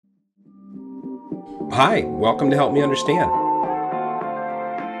Hi, welcome to Help Me Understand.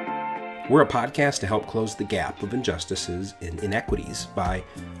 We're a podcast to help close the gap of injustices and inequities by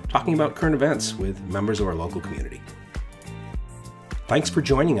talking about current events with members of our local community. Thanks for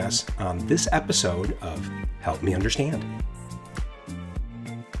joining us on this episode of Help Me Understand.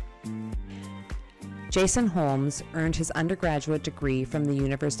 Jason Holmes earned his undergraduate degree from the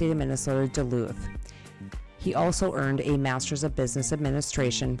University of Minnesota Duluth. He also earned a Master's of Business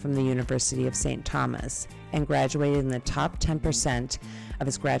Administration from the University of St. Thomas and graduated in the top 10% of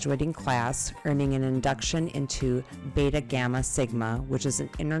his graduating class, earning an induction into Beta Gamma Sigma, which is an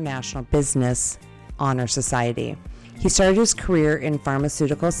international business honor society. He started his career in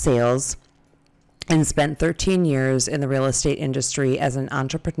pharmaceutical sales and spent 13 years in the real estate industry as an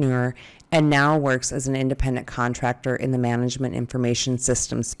entrepreneur and now works as an independent contractor in the management information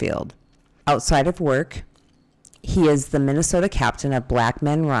systems field. Outside of work, he is the Minnesota captain of Black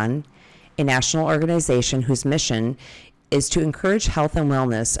Men Run, a national organization whose mission is to encourage health and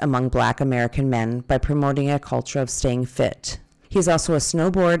wellness among Black American men by promoting a culture of staying fit. He is also a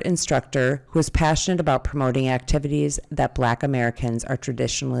snowboard instructor who is passionate about promoting activities that Black Americans are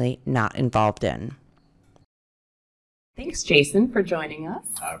traditionally not involved in. Thanks, Jason, for joining us.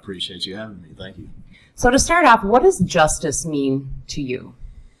 I appreciate you having me. Thank you. So to start off, what does justice mean to you?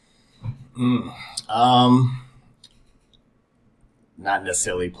 Not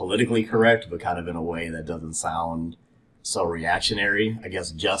necessarily politically correct, but kind of in a way that doesn't sound so reactionary. I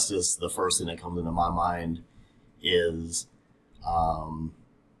guess justice, the first thing that comes into my mind is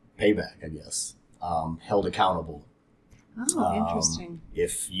payback, I guess. Held accountable. Oh, interesting.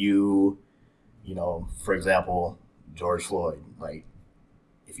 If you for example, George Floyd,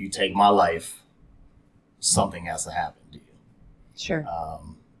 if you take my life, something has to happen to you. Sure.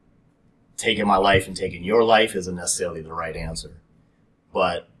 Taking my life and taking your life isn't necessarily the right answer.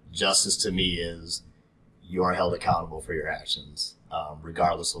 But justice to me is you are held accountable for your actions,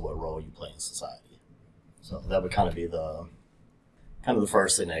 regardless of what role you play in society. So that would kind of be the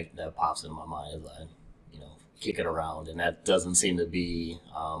first thing that pops into my mind as I, kick it around. And that doesn't seem to be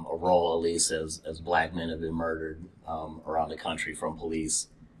a role, at least as Black men have been murdered around the country from police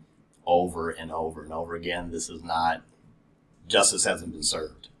over and over and over again. This is not, justice hasn't been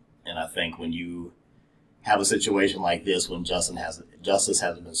served. And I think when you have a situation like this, when justice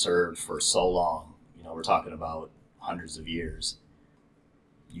hasn't been served for so long, we're talking about hundreds of years,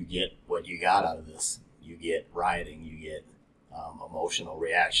 you get what you got out of this. You get rioting, you get emotional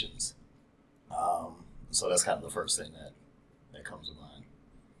reactions. So that's kind of the first thing that comes to mind.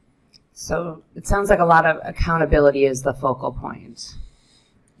 So it sounds like a lot of accountability is the focal point.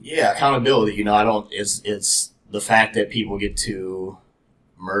 Yeah, accountability. It's the fact that people get to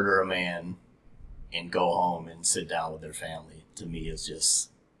murder a man and go home and sit down with their family, to me, is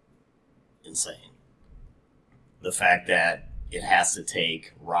just insane. The fact that it has to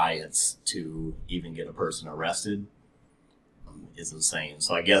take riots to even get a person arrested is insane.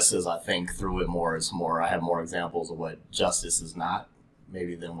 So I guess as I think through it more, I have more examples of what justice is not,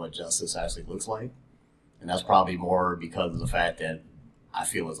 maybe, than what justice actually looks like. And that's probably more because of the fact that I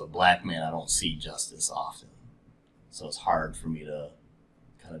feel as a Black man, I don't see justice often. So it's hard for me to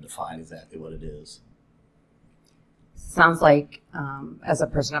kind of define exactly what it is. Sounds like as a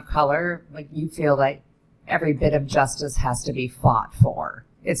person of color, you feel like every bit of justice has to be fought for.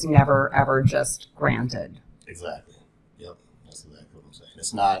 It's never, ever just granted. Exactly. Yep. That's exactly what I'm saying.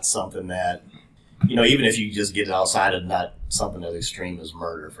 It's not something that, even if you just get outside of not something as extreme as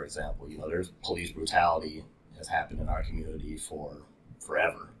murder, for example, there's police brutality has happened in our community for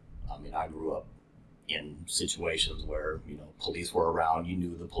forever. I mean, I grew up in situations where, police were around. You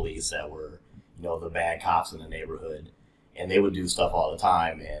knew the police that were, the bad cops in the neighborhood, and they would do stuff all the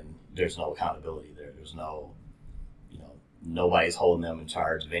time, and there's no accountability there. There's no, nobody's holding them in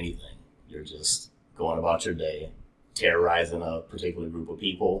charge of anything. You're just going about your day, terrorizing a particular group of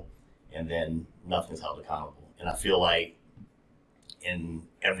people, and then nothing's held accountable. And I feel like in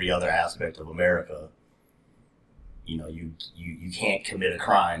every other aspect of America, you can't commit a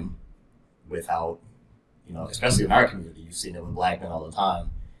crime without, especially in our community, you've seen it with Black men all the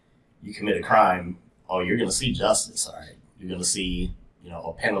time. You commit a crime, you're going to see justice, all right? You're going to see,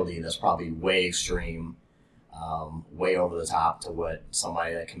 a penalty that's probably way extreme, way over the top to what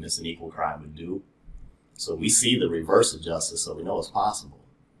somebody that commits an equal crime would do. So we see the reverse of justice, so we know it's possible.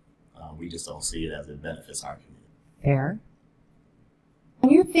 We just don't see it as it benefits our community. Fair.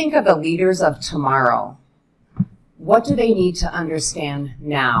 When you think of the leaders of tomorrow, what do they need to understand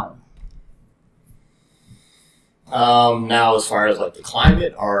now? Now, as far as the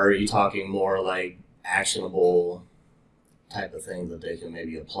climate, or are you talking more actionable type of things that they can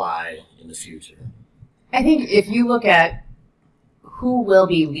maybe apply in the future? I think if you look at who will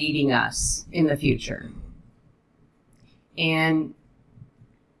be leading us in the future, and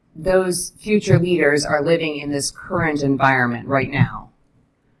those future leaders are living in this current environment right now,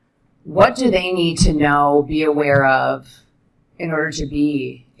 what do they need to know, be aware of, in order to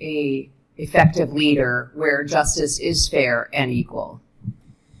be a effective leader where justice is fair and equal?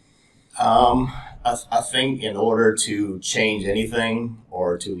 I think in order to change anything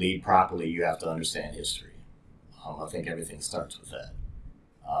or to lead properly, you have to understand history. I think everything starts with that.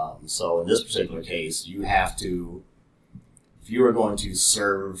 So in this particular case, you have to, if you are going to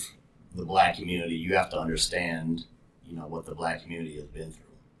serve the Black community, you have to understand, what the Black community has been through.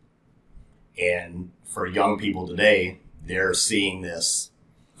 And for young people today, they're seeing this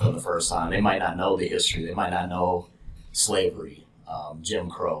for the first time. They might not know the history. They might not know slavery, Jim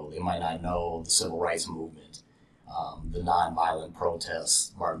Crow. They might not know the civil rights movement, the nonviolent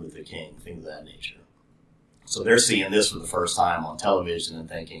protests, Martin Luther King, things of that nature. So they're seeing this for the first time on television and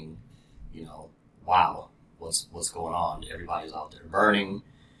thinking, wow, what's going on? Everybody's out there burning.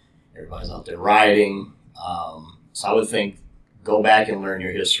 Everybody's out there rioting. So I would think go back and learn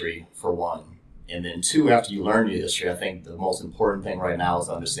your history, for one. And then two, after you learn your history, I think the most important thing right now is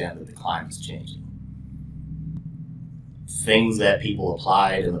to understand that the climate's changing. Things that people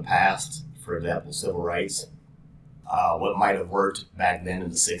applied in the past, for example, civil rights, what might have worked back then in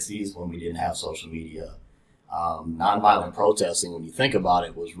the 60s when we didn't have social media. Nonviolent protesting, when you think about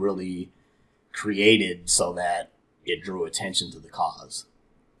it, was really created so that it drew attention to the cause.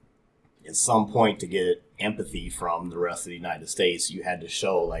 At some point, to get empathy from the rest of the United States, you had to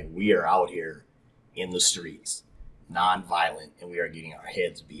show, we are out here in the streets, nonviolent, and we are getting our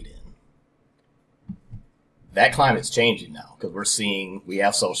heads beat in. That climate's changing now, because we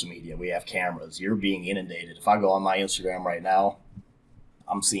have social media, we have cameras, you're being inundated. If I go on my Instagram right now,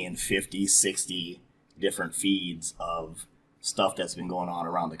 I'm seeing 50, 60 different feeds of stuff that's been going on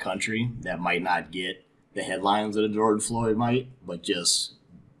around the country that might not get the headlines that a George Floyd might, but just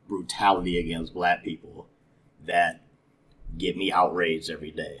brutality against Black people that get me outraged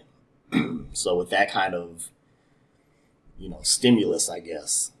every day. So with that kind of, stimulus, I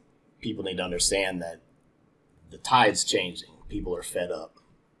guess, people need to understand that the tide's changing. People are fed up.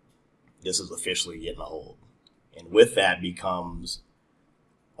 This is officially getting old. And with that becomes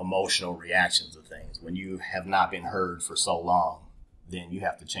emotional reactions to things. When you have not been heard for so long, then you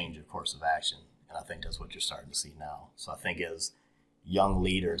have to change your course of action. And I think that's what you're starting to see now. So I think as young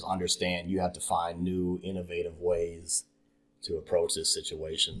leaders understand, you have to find new, innovative ways to approach this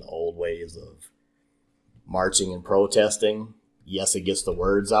situation. The old ways of marching and protesting, yes, it gets the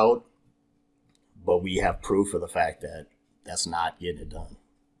words out, but we have proof of the fact that that's not getting it done.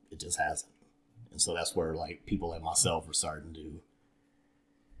 It just hasn't. And so that's where people like myself are starting to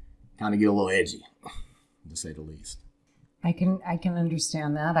kind of get a little edgy, to say the least. I can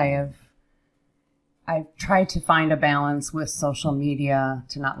understand that. I've tried to find a balance with social media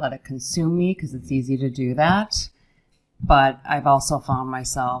to not let it consume me, because it's easy to do that. But I've also found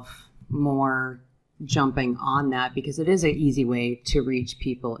myself more jumping on that because it is an easy way to reach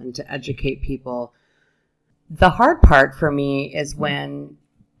people and to educate people. The hard part for me is when,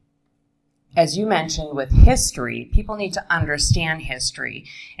 as you mentioned with history, people need to understand history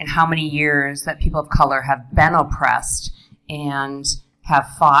and how many years that people of color have been oppressed and have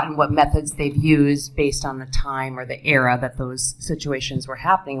fought and what methods they've used based on the time or the era that those situations were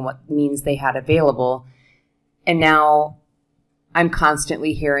happening, what means they had available. And now I'm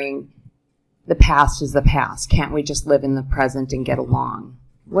constantly hearing the past is the past. Can't we just live in the present and get along?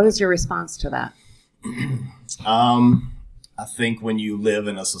 What is your response to that? I think when you live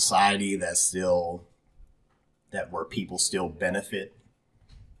in a society where people still benefit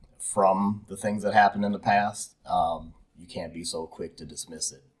from the things that happened in the past, you can't be so quick to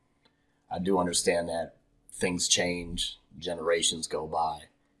dismiss it. I do understand that things change, generations go by,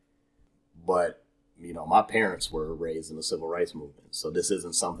 but my parents were raised in the civil rights movement, so this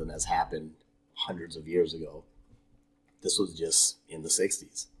isn't something that's happened hundreds of years ago. This was just in the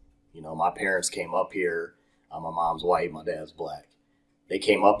 60s. My parents came up here. My mom's white, my dad's Black. They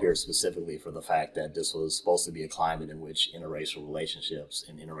came up here specifically for the fact that this was supposed to be a climate in which interracial relationships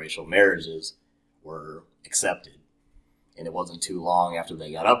and interracial marriages were accepted. And it wasn't too long after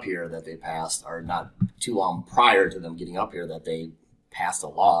they got up here that they passed, or not too long prior to them getting up here, that they passed a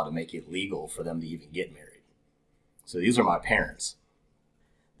law to make it legal for them to even get married. So these are my parents.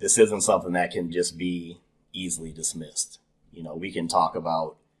 This isn't something that can just be easily dismissed. We can talk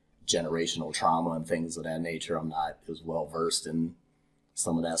about generational trauma and things of that nature. I'm not as well versed in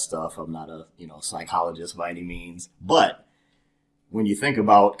some of that stuff. I'm not a psychologist by any means, but when you think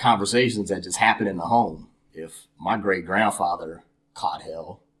about conversations that just happen in the home, if my great grandfather caught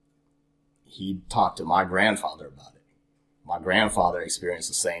hell, he talked to my grandfather about it. My grandfather experienced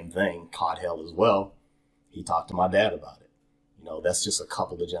the same thing, caught hell as well. He talked to my dad about it. That's just a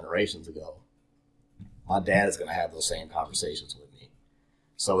couple of generations ago. My dad is going to have those same conversations with me.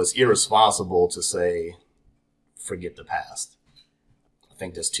 So it's irresponsible to say, forget the past. I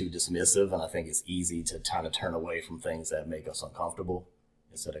think that's too dismissive, and I think it's easy to kind of turn away from things that make us uncomfortable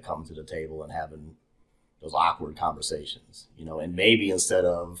instead of coming to the table and having those awkward conversations, and maybe instead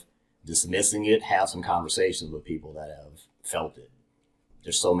of dismissing it, have some conversations with people that have felt it.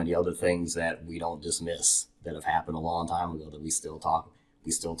 There's so many other things that we don't dismiss that have happened a long time ago that we still talk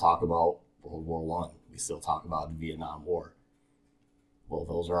about World War One. We still talk about the Vietnam War. Well,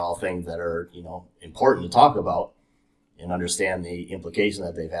 those are all things that are, important to talk about and understand the implication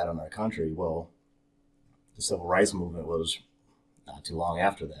that they've had on our country. Well, the civil rights movement was not too long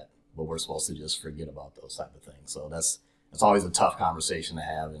after that, but we're supposed to just forget about those type of things. So that's always a tough conversation to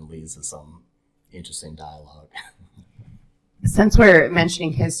have and leads to some interesting dialogue. Since we're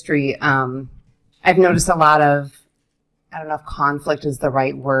mentioning history, I've noticed a lot of, I don't know if conflict is the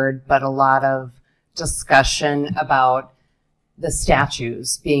right word, but a lot of discussion about the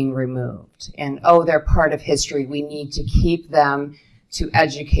statues being removed. And, they're part of history. We need to keep them to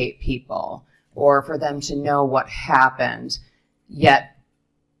educate people or for them to know what happened. Yet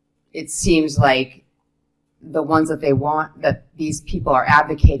it seems like the ones that they want, that these people are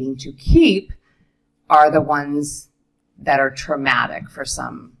advocating to keep, are the ones that are traumatic for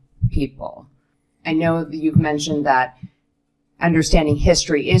some people. I know that you've mentioned that understanding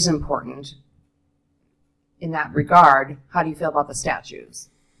history is important. In that regard, how do you feel about the statues?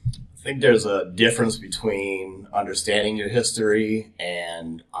 I think there's a difference between understanding your history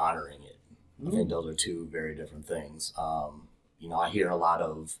and honoring it. I think those are two very different things. I hear a lot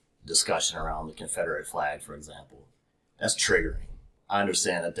of discussion around the Confederate flag, for example. That's triggering. I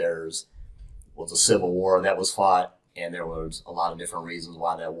understand that was a civil war that was fought, and there was a lot of different reasons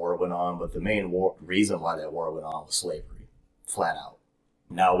why that war went on, but the main reason why that war went on was slavery, flat out.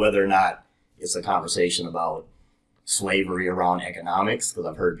 Now, whether or not it's a conversation about slavery around economics, because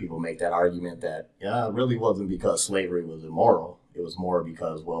I've heard people make that argument that, it really wasn't because slavery was immoral. It was more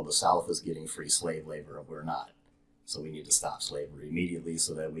because, the South is getting free slave labor and we're not. So we need to stop slavery immediately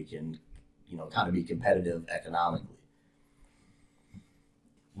so that we can, kind of be competitive economically.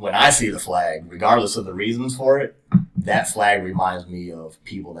 When I see the flag, regardless of the reasons for it, that flag reminds me of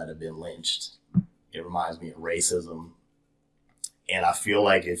people that have been lynched. It reminds me of racism. And I feel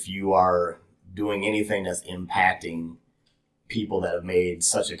like if you are doing anything that's impacting people that have made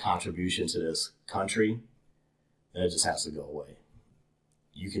such a contribution to this country, then it just has to go away.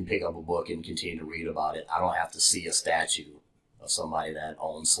 You can pick up a book and continue to read about it. I don't have to see a statue of somebody that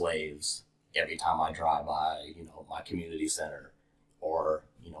owned slaves every time I drive by, my community center or,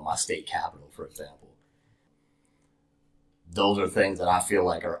 my state capitol, for example. Those are things that I feel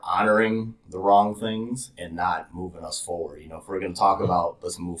like are honoring the wrong things and not moving us forward. If we're going to talk about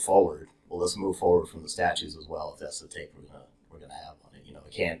let's move forward, let's move forward from the statues as well, if that's the take we're gonna have on it. You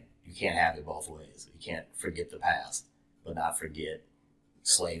can't have it both ways. You can't forget the past, but not forget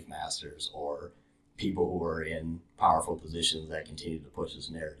slave masters or people who are in powerful positions that continue to push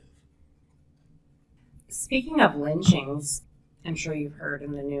this narrative. Speaking of lynchings, I'm sure you've heard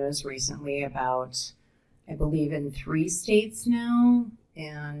in the news recently about, I believe, in 3 states now,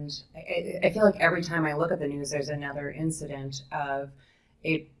 and I feel like every time I look at the news, there's another incident of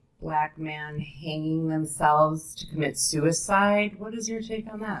a Black man hanging themselves to commit suicide. What is your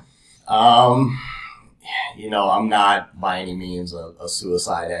take on that? I'm not by any means a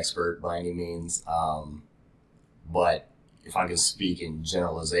suicide expert by any means, but if I can speak in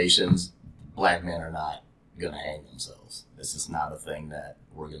generalizations, Black men are not going to hang themselves. This is not a thing that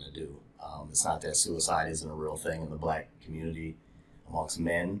we're going to do. It's not that suicide isn't a real thing in the Black community amongst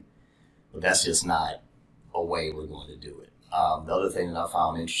men, but that's just not a way we're going to do it. The other thing that I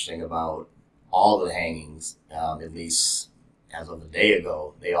found interesting about all the hangings, at least as of a day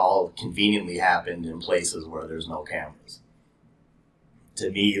ago, they all conveniently happened in places where there's no cameras. To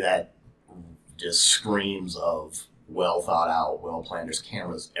me, that just screams of well thought out, well planned. There's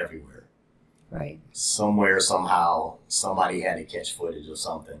cameras everywhere. Right. Somewhere, somehow, somebody had to catch footage of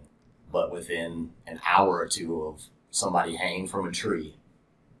something. But within an hour or two of somebody hanging from a tree,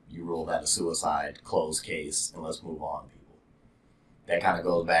 you rule that a suicide, closed case, and let's move on, people. That kind of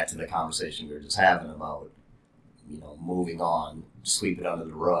goes back to the conversation we were just having about, moving on, sweep it under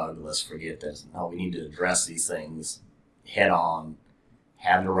the rug, let's forget this. No, we need to address these things head on,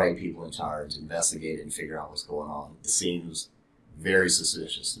 have the right people in charge, investigate it, and figure out what's going on. It seems very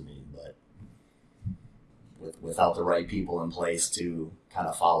suspicious to me. But without the right people in place to kind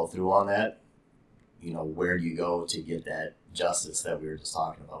of follow through on that, where do you go to get that justice that we were just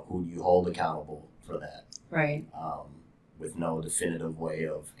talking about? Who do you hold accountable for that? Right. With no definitive way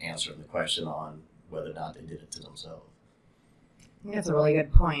of answering the question on whether or not they did it to themselves. I think that's a really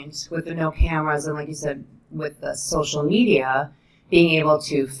good point. With the no cameras and, like you said, with the social media, being able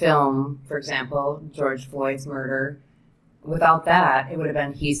to film, for example, George Floyd's murder, without that, it would have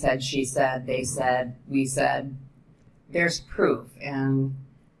been he said, she said, they said, we said. There's proof. And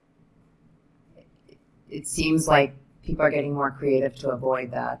it seems like people are getting more creative to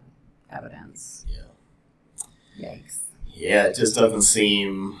avoid that evidence. Yeah. Yikes. Yeah, it just doesn't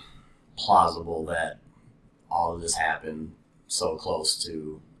seem plausible that all of this happened so close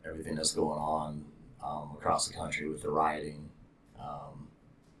to everything that's going on across the country with the rioting.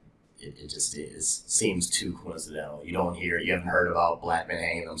 It seems too coincidental. You haven't heard about black men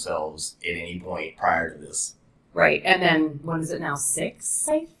hanging themselves at any point prior to this. Right, and then, what is it now, 6,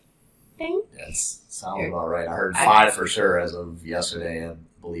 I think? That sounds about right. I heard 5 for sure as of yesterday. I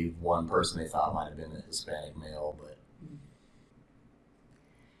believe one person they thought might have been a Hispanic male, but...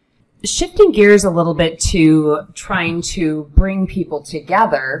 Shifting gears a little bit to trying to bring people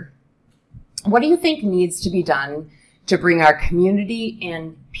together, what do you think needs to be done to bring our community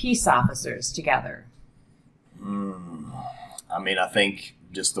and peace officers together? I think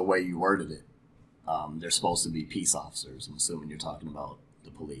just the way you worded it, they're supposed to be peace officers. I'm assuming you're talking about the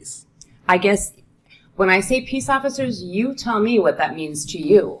police. I guess when I say peace officers, you tell me what that means to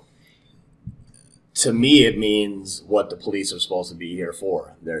you. To me, it means what the police are supposed to be here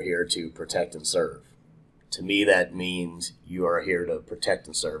for. They're here to protect and serve. To me, that means you are here to protect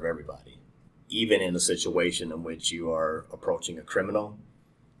and serve everybody. Even in a situation in which you are approaching a criminal,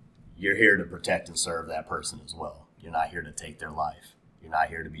 you're here to protect and serve that person as well. You're not here to take their life. You're not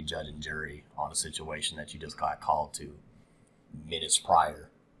here to be judge and jury on a situation that you just got called to minutes prior.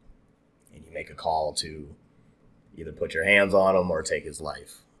 And you make a call to either put your hands on him or take his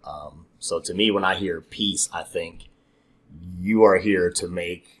life. So to me, when I hear peace, I think you are here to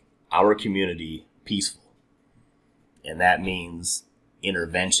make our community peaceful. And that means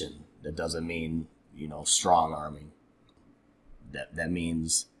intervention. That doesn't mean, strong arming. That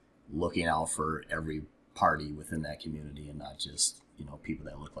means looking out for every party within that community and not just, people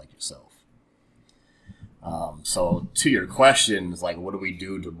that look like yourself. So to your question, it's like, what do we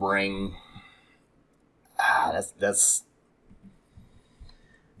do to bring... That's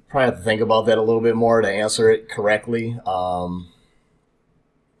probably have to think about that a little bit more to answer it correctly. I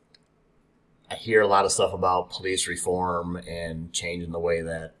hear a lot of stuff about police reform and changing the way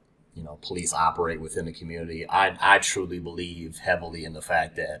that, police operate within the community. I truly believe heavily in the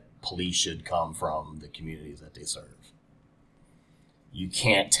fact that police should come from the communities that they serve. You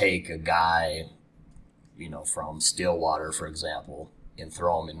can't take a guy, from Stillwater, for example, and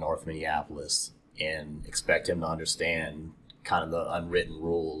throw him in North Minneapolis and expect him to understand kind of the unwritten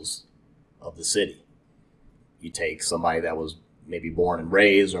rules of the city. You take somebody that was maybe born and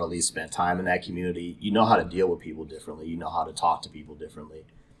raised or at least spent time in that community. You know how to deal with people differently. You know how to talk to people differently.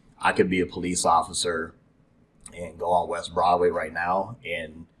 I could be a police officer and go on West Broadway right now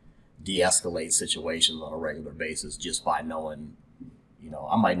and de-escalate situations on a regular basis just by knowing,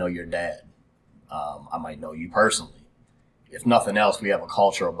 I might know your dad. I might know you personally. If nothing else, we have a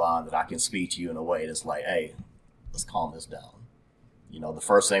cultural bond that I can speak to you in a way that's like, hey, let's calm this down. The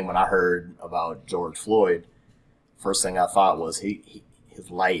first thing when I heard about George Floyd, first thing I thought was his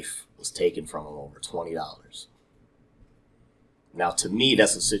life was taken from him over $20. Now, to me,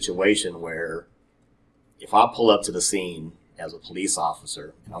 that's a situation where if I pull up to the scene as a police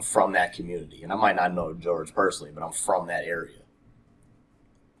officer and I'm from that community, and I might not know George personally, but I'm from that area.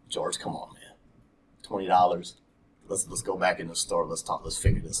 George, come on, man. $20. Let's go back in the store. Let's talk. Let's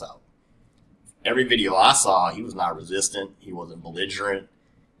figure this out. Every video I saw, he was not resistant. He wasn't belligerent.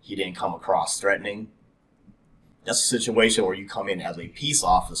 He didn't come across threatening. That's a situation where you come in as a peace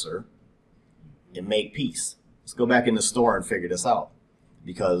officer and make peace. Let's go back in the store and figure this out.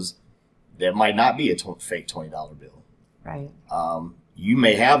 Because there might not be a fake $20 bill. Right. You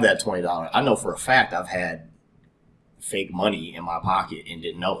may have that $20. I know for a fact I've had fake money in my pocket and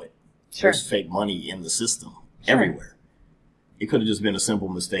didn't know it. Sure. There's fake money in the system everywhere. It could have just been a simple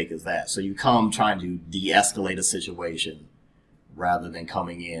mistake as that. So you come trying to de-escalate a situation rather than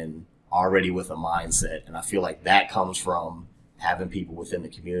coming in already with a mindset. And I feel like that comes from having people within the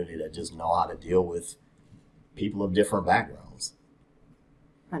community that just know how to deal with people of different backgrounds.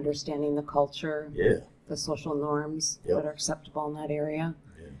 Understanding the culture, the social norms that are acceptable in that area.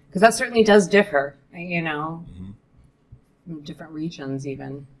 Because that certainly does differ, Mm-hmm. from different regions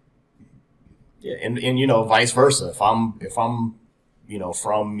even. Yeah, and vice versa. If I'm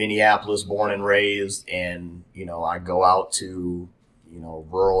from Minneapolis, born and raised, and I go out to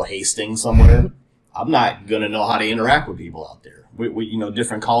rural Hastings somewhere, I'm not gonna know how to interact with people out there. We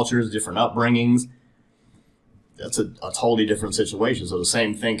different cultures, different upbringings. That's a totally different situation. So the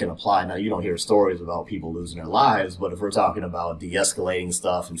same thing can apply. Now, you don't hear stories about people losing their lives, but if we're talking about de-escalating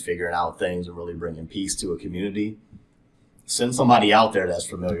stuff and figuring out things and really bringing peace to a community, send somebody out there that's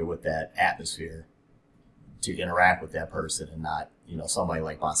familiar with that atmosphere to interact with that person, and not, somebody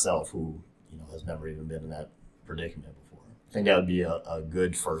like myself who, has never even been in that predicament before. I think that would be a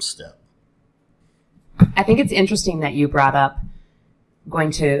good first step. I think it's interesting that you brought up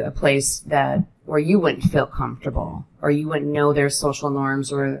going to a place where you wouldn't feel comfortable, or you wouldn't know their social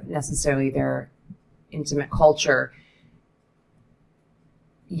norms or necessarily their intimate culture.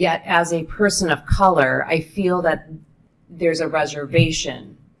 Yet as a person of color, I feel that there's a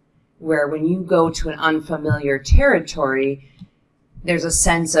reservation where when you go to an unfamiliar territory, there's a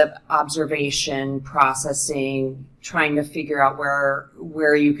sense of observation, processing, trying to figure out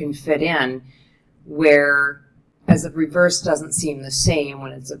where you can fit in, where as the reverse doesn't seem the same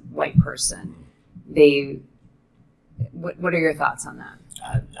when it's a white person. What are your thoughts on that?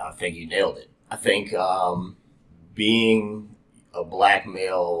 I think you nailed it. I think being a black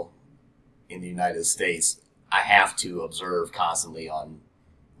male in the United States, I have to observe constantly on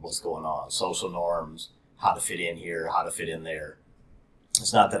what's going on, social norms, how to fit in here, how to fit in there.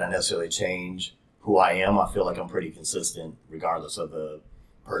 It's not that I necessarily change who I am. I feel like I'm pretty consistent regardless of the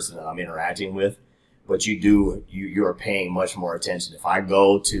person that I'm interacting with. But you're paying much more attention. If I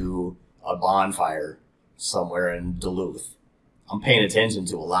go to a bonfire somewhere in Duluth, I'm paying attention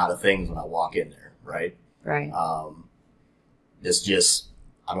to a lot of things when I walk in there, right? Right. It's just,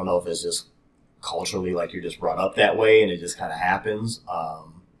 I don't know if it's just culturally, like you're just brought up that way and it just kind of happens.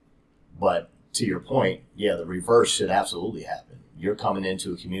 But to your point, yeah, the reverse should absolutely happen. You're coming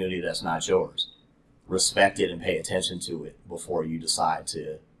into a community that's not yours. Respect it and pay attention to it before you decide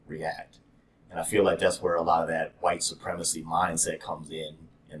to react. And I feel like that's where a lot of that white supremacy mindset comes in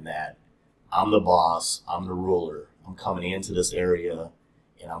that I'm the boss, I'm the ruler, I'm coming into this area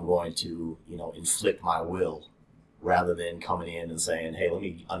and I'm going to, inflict my will, rather than coming in and saying, hey, let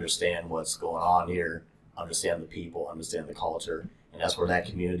me understand what's going on here, understand the people, understand the culture. And that's where that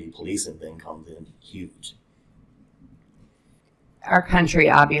community policing thing comes in huge. Our country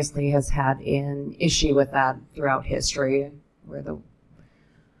obviously has had an issue with that throughout history, where the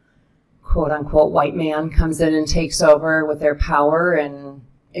quote-unquote white man comes in and takes over with their power and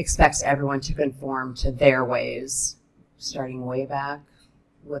expects everyone to conform to their ways, starting way back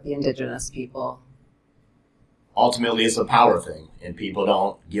with the indigenous people. Ultimately, it's a power thing, and people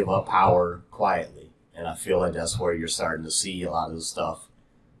don't give up power quietly. And I feel like that's where you're starting to see a lot of the stuff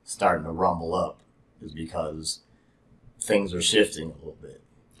starting to rumble up, is because things are shifting a little bit.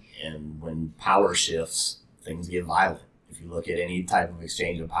 And when power shifts, things get violent. If you look at any type of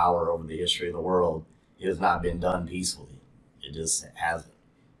exchange of power over the history of the world, it has not been done peacefully. It just hasn't.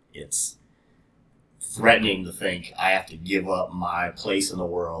 It's threatening to think I have to give up my place in the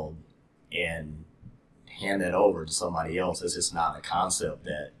world and hand that over to somebody else. It's just not a concept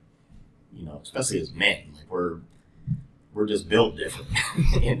that, especially as men, like we're just built different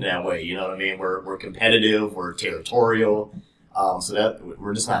in that way. You know what I mean? We're competitive, we're territorial. So that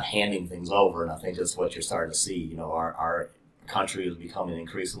we're just not handing things over, and I think that's what you're starting to see. Our country is becoming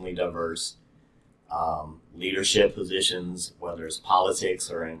increasingly diverse. Leadership positions, whether it's politics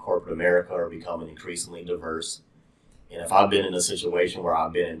or in corporate America, are becoming increasingly diverse. And if I've been in a situation where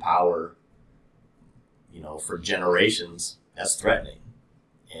I've been in power, for generations, that's threatening.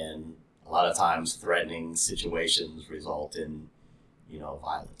 And a lot of times threatening situations result in,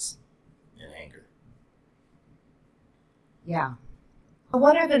 violence and anger. Yeah.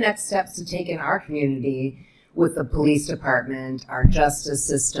 What are the next steps to take in our community with the police department, our justice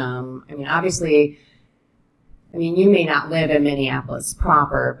system? I mean, obviously, you may not live in Minneapolis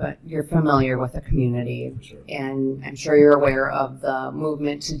proper, but you're familiar with the community. Sure. And I'm sure you're aware of the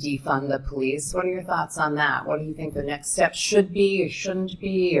movement to defund the police. What are your thoughts on that? What do you think the next steps should be or shouldn't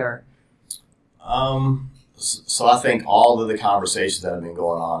be? So I think all of the conversations that have been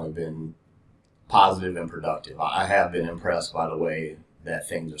going on have been positive and productive. I have been impressed by the way that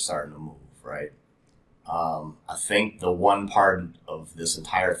things are starting to move, right? I think the one part of this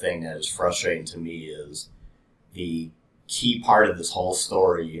entire thing that is frustrating to me is the key part of this whole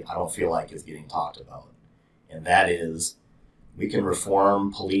story I don't feel like is getting talked about. And that is, we can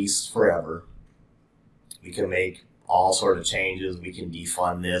reform police forever. We can make all sort of changes. We can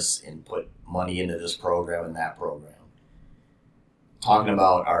defund this and put money into this program and that program. talking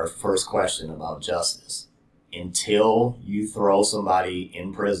about our first question about justice, until you throw somebody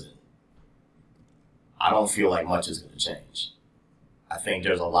in prison, I don't feel like much is going to change. I think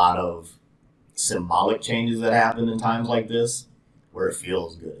there's a lot of symbolic changes that happen in times like this where it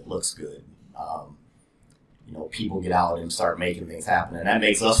feels good, it looks good. People get out and start making things happen, and that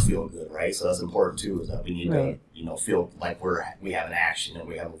makes us feel good, right? So that's important too, is that we need to, feel like we have an action and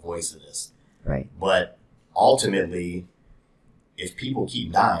we have a voice in this. Right. But ultimately, if people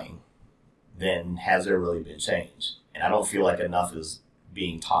keep dying, then has there really been change? And I don't feel like enough is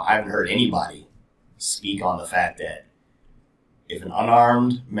being taught. I haven't heard anybody speak on the fact that if an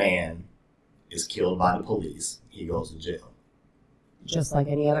unarmed man is killed by the police, he goes to jail. Just like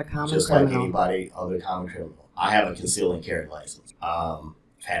any other common Just criminal. like anybody, other common criminal. I have a conceal and carry license.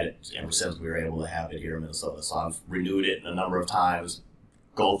 Had it ever since we were able to have it here in Minnesota. So I've renewed it a number of times,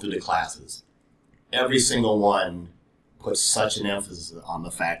 go through the classes. Every single one puts such an emphasis on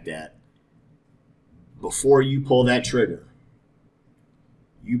the fact that before you pull that trigger,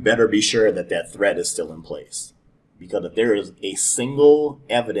 you better be sure that that threat is still in place. Because if there is a single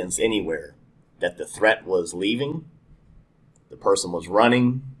evidence anywhere that the threat was leaving, the person was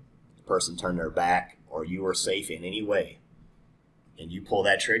running, the person turned their back, or you were safe in any way, and you pull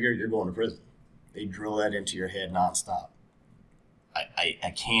that trigger, you're going to prison. They drill that into your head nonstop.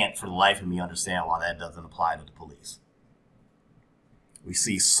 I can't for the life of me understand why that doesn't apply to the police. We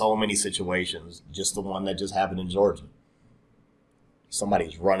see so many situations, just the one that just happened in Georgia.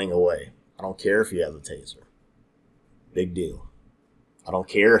 Somebody's running away. I don't care if he has a taser. Big deal. I don't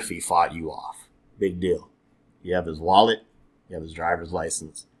care if he fought you off. Big deal. You have his wallet, you have his driver's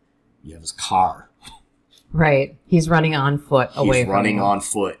license, you have his car. Right. He's running on foot away from you. He's running on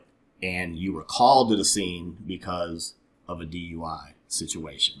foot, and you were called to the scene because of a DUI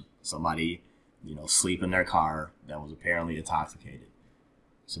situation. Somebody, sleep in their car that was apparently intoxicated.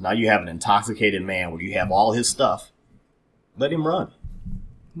 So now you have an intoxicated man where you have all his stuff. Let him run.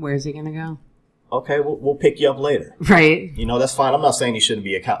 Where's he going to go? Okay, we'll pick you up later. Right. That's fine. I'm not saying he shouldn't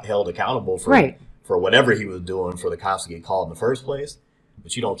be held accountable for whatever he was doing for the cops to get called in the first place,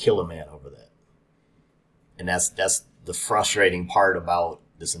 but you don't kill a man over that. And that's the frustrating part about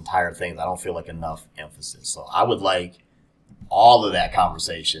this entire thing. I don't feel like enough emphasis. So I would like all of that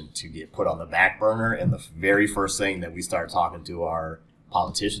conversation to get put on the back burner, and the very first thing that we start talking to our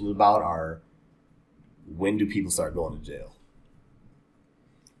politicians about are, when do people start going to jail?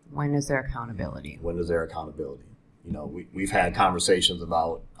 When is there accountability? When is there accountability? We've had conversations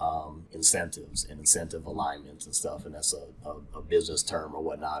about incentives and incentive alignments and stuff, and that's a business term or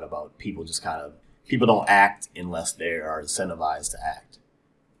whatnot, about people people don't act unless they are incentivized to act.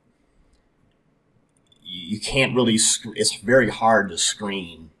 You can't really, it's very hard to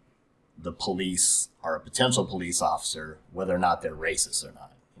screen the police or a potential police officer, whether or not they're racist or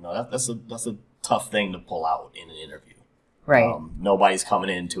not. That's a tough thing to pull out in an interview. Right. Nobody's coming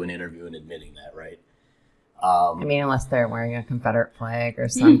into an interview and admitting that, right? Unless they're wearing a Confederate flag or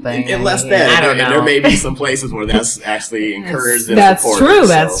something. Unless I don't know. There may be some places where that's actually encouraged and that's supported. True.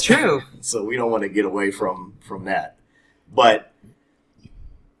 That's true. So we don't want to get away from that. But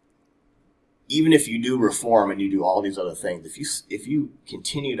even if you do reform and you do all these other things, if you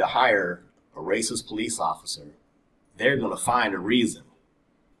continue to hire a racist police officer, they're going to find a reason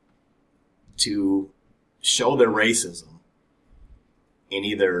to show their racism and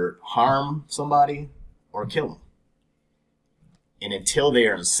either harm somebody or kill them. And until they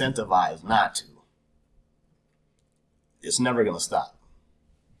are incentivized not to, it's never going to stop.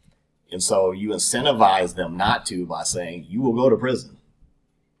 And so you incentivize them not to by saying, you will go to prison.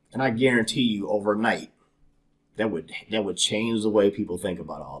 And I guarantee you overnight, that would change the way people think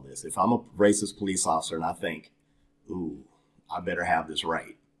about all this. If I'm a racist police officer and I think, ooh, I better have this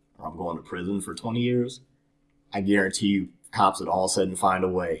right, or I'm going to prison for 20 years, I guarantee you cops would all of a sudden find a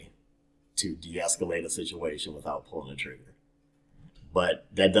way to de-escalate a situation without pulling the trigger. But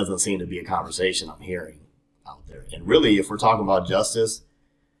that doesn't seem to be a conversation I'm hearing out there. And really, if we're talking about justice,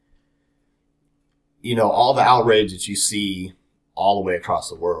 all the outrage that you see all the way across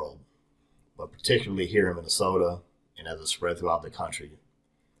the world, but particularly here in Minnesota and as it spread throughout the country,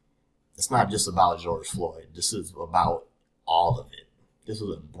 it's not just about George Floyd. This is about all of it. This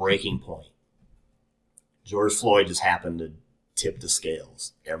is a breaking point. George Floyd just happened to tip the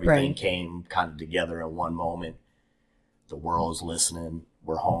scales. Everything came kind of together in one moment. The world's listening.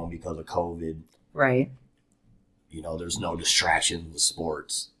 We're home because of COVID. Right. There's no distraction with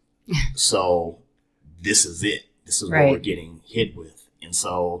sports. So this is it. This is what we're getting hit with. And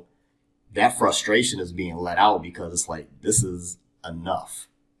so that frustration is being let out because it's like, this is enough.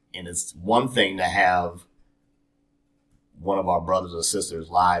 And it's one thing to have one of our brothers or sisters'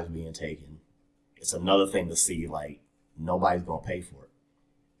 lives being taken. It's another thing to see, like, nobody's going to pay for it.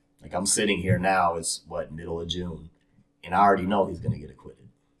 Like, I'm sitting here now, it's middle of June, and I already know he's going to get acquitted.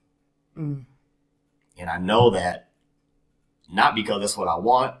 And I know that not because that's what I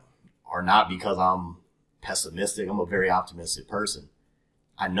want or not because I'm pessimistic. I'm a very optimistic person.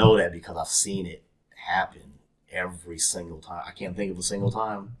 I know that because I've seen it happen every single time. I can't think of a single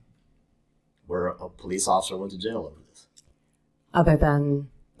time where a police officer went to jail over this. Other than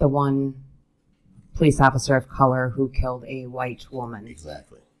the one police officer of color who killed a white woman.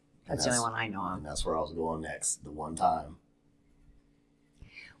 Exactly. That's the only one I know of. And that's where I was going next, the one time.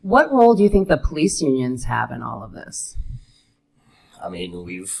 What role do you think the police unions have in all of this? I mean,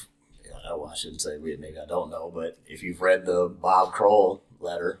 I shouldn't say we, maybe I don't know, but if you've read the Bob Kroll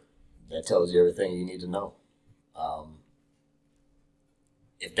letter, that tells you everything you need to know.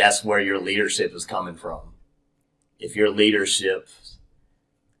 If that's where your leadership is coming from, if your leadership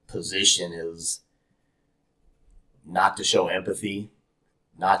position is not to show empathy,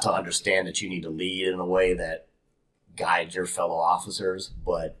 not to understand that you need to lead in a way that guides your fellow officers,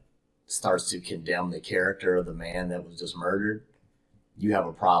 but starts to condemn the character of the man that was just murdered, you have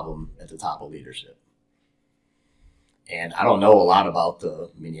a problem at the top of leadership. And I don't know a lot about the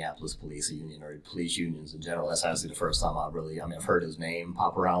Minneapolis Police Union or police unions in general. That's actually the first time I've heard his name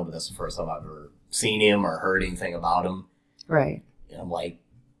pop around, but that's the first time I've ever seen him or heard anything about him. Right. And I'm like,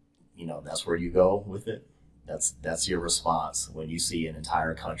 that's where you go with it. That's your response when you see an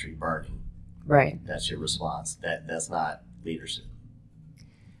entire country burning. Right. That's your response. That's not leadership.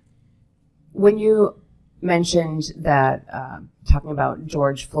 When you mentioned that, talking about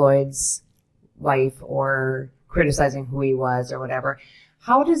George Floyd's wife or criticizing who he was or whatever,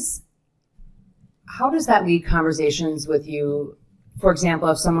 how does that lead conversations with you? For example,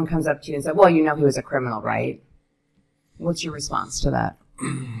 if someone comes up to you and says, well, he was a criminal, right? What's your response to that?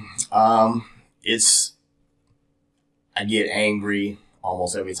 I get angry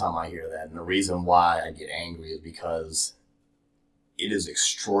almost every time I hear that. And the reason why I get angry is because it is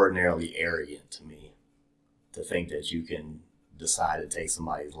extraordinarily arrogant to me to think that you can decide to take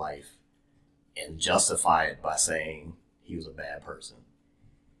somebody's life and justify it by saying he was a bad person.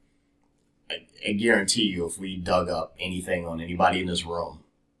 I guarantee you, if we dug up anything on anybody in this room,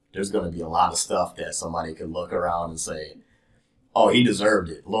 there's going to be a lot of stuff that somebody could look around and say, oh, he deserved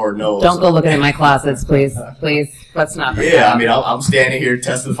it. Lord knows. Don't go looking in my closets, please. Please, let's not. Yeah, I mean, I'm standing here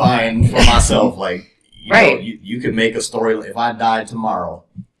testifying for myself. Like, you could make a story. If I died tomorrow,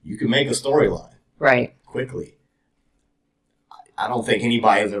 you could make a storyline. Right. Quickly. I don't think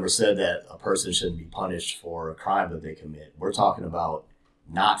anybody has ever said that a person shouldn't be punished for a crime that they commit. We're talking about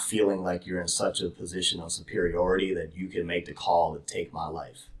not feeling like you're in such a position of superiority that you can make the call to take my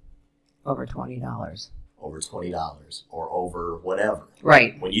life. Over $20. Over $20 or over whatever.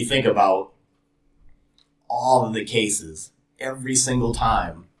 Right. When you think about all of the cases, every single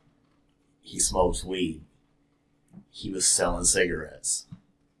time he smokes weed, he was selling cigarettes,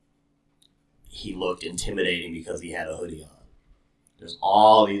 he looked intimidating because he had a hoodie on. There's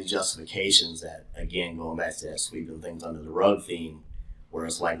all these justifications that, again, going back to that sweeping things under the rug theme, where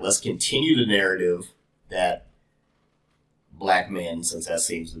it's like, let's continue the narrative that black men, since that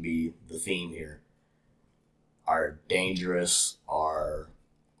seems to be the theme here, are dangerous, are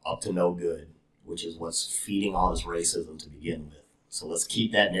up to no good, which is what's feeding all this racism to begin with. So let's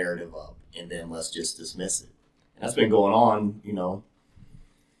keep that narrative up, and then let's just dismiss it. And that's been going on,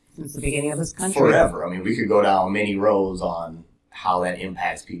 since the beginning of this country. Forever. I mean, we could go down many roads on how that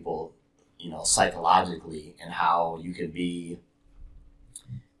impacts people, psychologically, and how you can be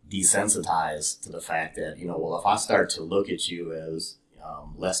desensitized to the fact that, well, if I start to look at you as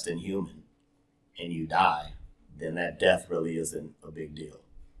less than human and you die, then that death really isn't a big deal.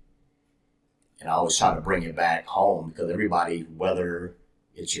 And I always try to bring it back home because everybody, whether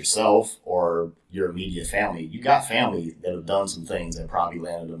it's yourself or your immediate family, you got family that have done some things that probably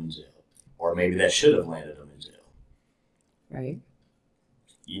landed them in jail, or maybe that should have landed them in jail. Right.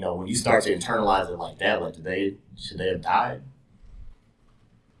 When you start to internalize it like that, like should they have died?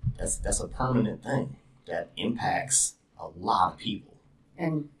 That's a permanent thing that impacts a lot of people.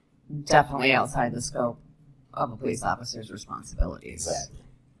 And definitely outside the scope of a police officer's responsibilities. Exactly.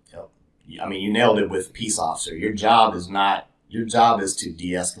 Yep. I mean, you nailed it with peace officer. Your job is to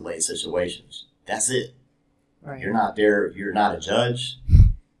de-escalate situations. That's it. Right. You're not there. You're not a judge.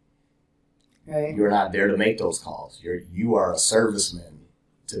 Right. You're not there to make those calls. You are a serviceman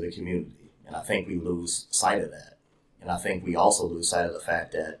to the community. And I think we lose sight of that. And I think we also lose sight of the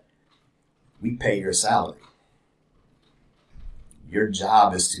fact that we pay your salary. Your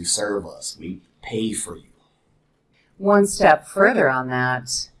job is to serve us. We pay for you. one step further on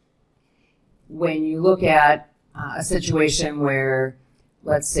that, when you look at a situation where,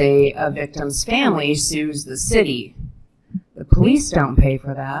 let's say, a victim's family sues the city, the police don't pay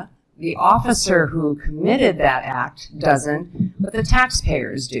for that. The officer who committed that act doesn't, but the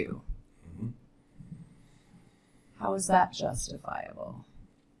taxpayers do. How is that justifiable?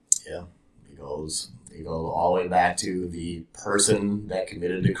 Yeah, it goes all the way back to the person that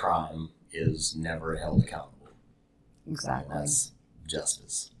committed the crime is never held accountable. Exactly. And that's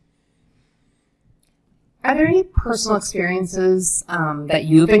justice. Are there any personal experiences that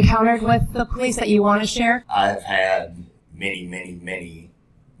you've encountered with the police that you want to share? I've had many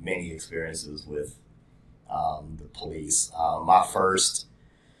experiences with the police. My first,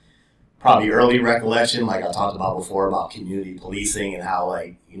 probably early recollection, like I talked about before, about community policing and how,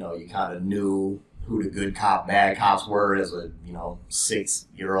 like, you know, you kind of knew who the good cop, bad cops were as a,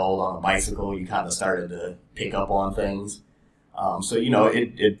 6-year-old on a bicycle. You kind of started to pick up on things. So,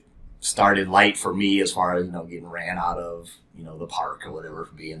 it started light for me as far as, getting ran out of, the park or whatever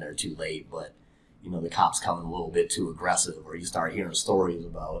for being there too late. But, the cops coming a little bit too aggressive, or you start hearing stories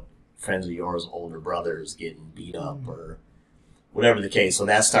about friends of yours, older brothers getting beat up or whatever the case. So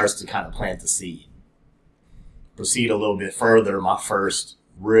that starts to kind of plant the seed. Proceed a little bit further. My first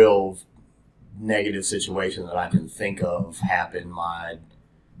real negative situation that I can think of happened my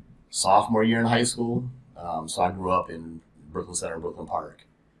sophomore year in high school. So I grew up in Brooklyn Center, Brooklyn Park.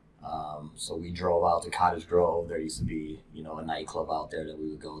 So we drove out to Cottage Grove. There used to be, a nightclub out there that we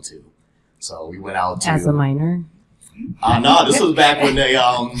would go to. So we went out to... As a minor? No, this was back when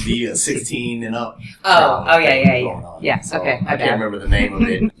the 16 and up. Yeah. Yes, so okay. I can't remember the name of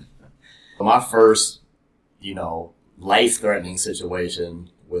it. My first, life-threatening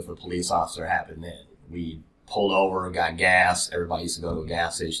situation with a police officer happened then. We pulled over, got gas. Everybody used to go to a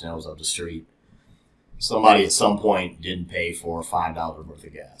gas station that was up the street. Somebody at some point didn't pay for $5 worth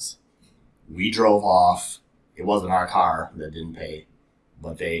of gas. We drove off. It wasn't our car that didn't pay,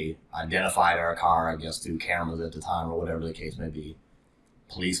 but they identified our car, I guess, through cameras at the time or whatever the case may be.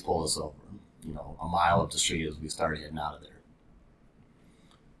 Police pulled us over, a mile up the street as we started heading out of there.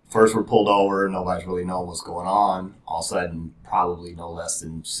 First we're pulled over, nobody's really knowing what's going on. All of a sudden, probably no less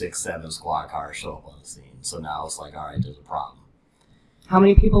than 6-7 squad cars show up on the scene. So now it's like, all right, there's a problem. How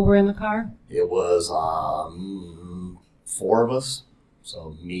many people were in the car? It was 4 of us,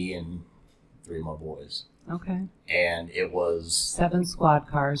 so me and 3 of my boys. Okay. And it was... 7 squad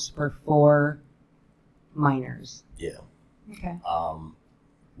cars for 4 minors. Yeah. Okay.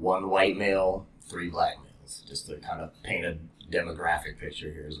 1 white male, 3 black males, just to kind of paint a demographic picture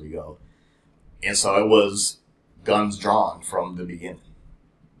here as we go. And so it was guns drawn from the beginning.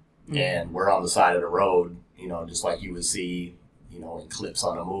 Mm-hmm. And we're on the side of the road, just like you would see, in clips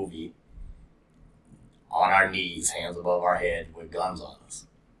on a movie, on our knees, hands above our head with guns on us.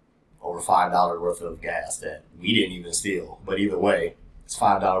 Over $5 worth of gas that we didn't even steal. But either way, it's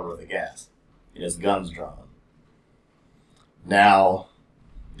 $5 worth of gas. And it's guns drawn. Now,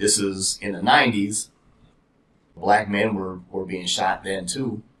 this is in the 90s. Black men were being shot then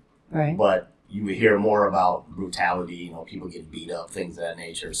too. Right. But you would hear more about brutality, people getting beat up, things of that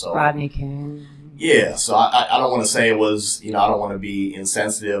nature. So Rodney King. Yeah, so I don't want to say it was, I don't want to be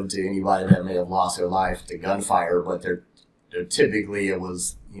insensitive to anybody that may have lost their life to gunfire, but there typically it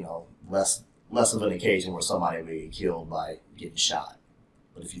was, less of an occasion where somebody would get killed by getting shot.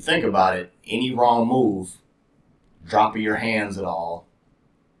 But if you think about it, any wrong move, drop of your hands at all,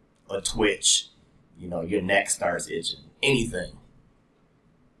 a twitch, your neck starts itching, anything.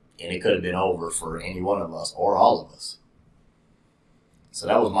 And it could have been over for any one of us or all of us. So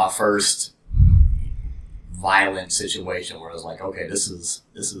that was my first violent situation where I was like, okay, this is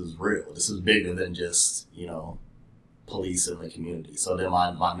real. This is bigger than just, police in the community. So then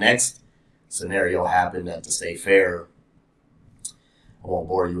my next scenario happened at the state fair. I won't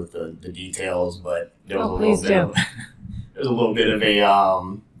bore you with the details, but there was there's a little bit of a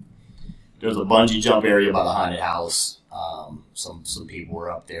there's a bungee jump area by the haunted house. Some people were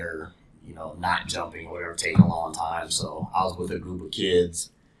up there, not jumping or whatever, taking a long time. So I was with a group of kids.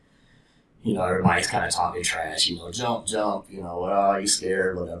 Everybody's kind of talking trash, jump, are you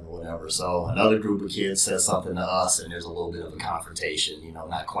scared, whatever. So another group of kids says something to us, and there's a little bit of a confrontation,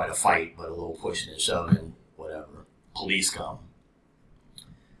 not quite a fight, but a little pushing and shoving, whatever. Police come.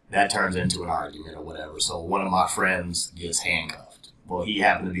 That turns into an argument or whatever. So one of my friends gets handcuffed. Well, he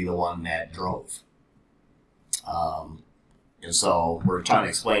happened to be the one that drove. And so we're trying to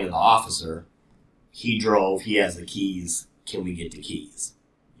explain to the officer, he drove, he has the keys, can we get the keys?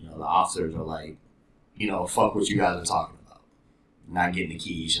 The officers are like, fuck what you guys are talking about. You're not getting the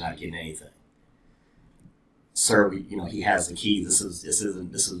keys, you're not getting anything. sir, he has the keys. This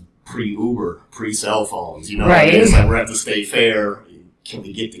is pre-Uber, pre-cell phones. Right. It's like we're at the state fair. Can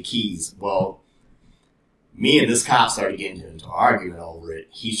we get the keys? Well, me and this cop started getting into an argument over it.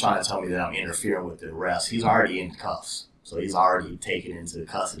 He's trying to tell me that I'm interfering with the arrest. He's already in cuffs, so he's already taken into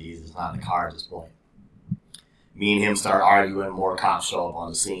custody. He's not in the car at this point. Me and him start arguing. More cops show up on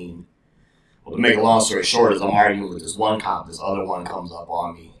the scene. Well, to make a long story short, as I'm arguing with this one cop, this other one comes up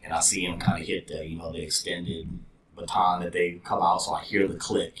on me, and I see him kind of hit the extended baton that they come out. So I hear the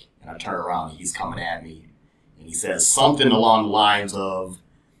click, and I turn around, and he's coming at me, and he says something along the lines of,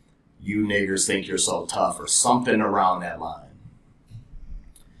 "You niggers think you're so tough," or something around that line.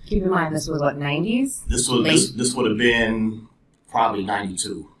 Keep in mind, this was what, 90s? This would have been probably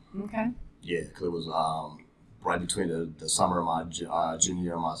 92. Okay. Yeah, because it was right between the summer of my junior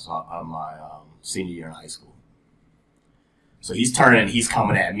year and my senior year in high school. So he's turning, he's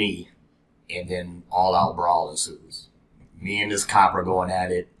coming at me, and then all out brawl ensues. Me and this cop are going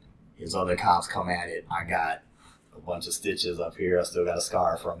at it. His other cops come at it. I got a bunch of stitches up here. I still got a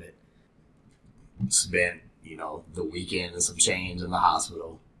scar from it. Spent, the weekend and some change in the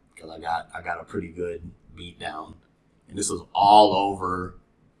hospital because I got a pretty good beat down. And this was all over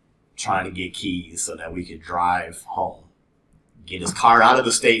trying to get keys so that we could drive home. Get his car out of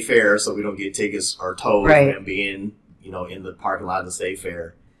the state fair so we don't get tickets or towed right. and being, in the parking lot of the state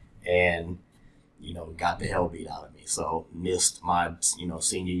fair. And, got the hell beat out of me. So missed my,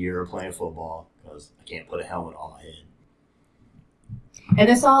 senior year of playing football because I can't put a helmet on my head. And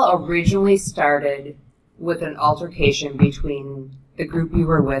this all originally started with an altercation between the group you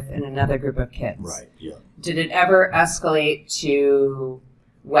were with and another group of kids. Right, yeah. Did it ever escalate to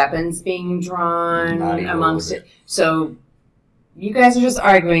weapons being drawn amongst it? So you guys are just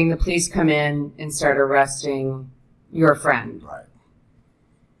arguing, the police come in and start arresting your friend. Right.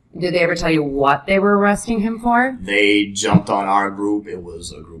 Did they ever tell you what they were arresting him for? They jumped on our group. It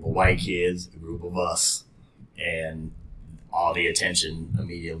was a group of white kids, a group of us, and all the attention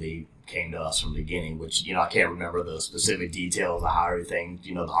immediately came to us from the beginning, which, I can't remember the specific details of how everything,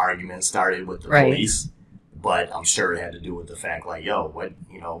 the argument started with the right. police, but I'm sure it had to do with the fact, like, what,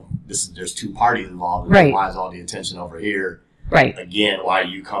 there's two parties involved. Right. Why is all the attention over here? Right. Again, why are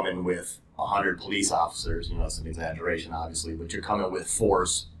you coming with 100 police officers? It's an exaggeration, obviously, but you're coming with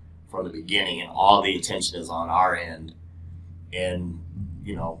force from the beginning, and all the attention is on our end, and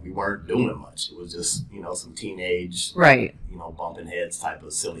we weren't doing much. It was just some teenage right. Bumping heads type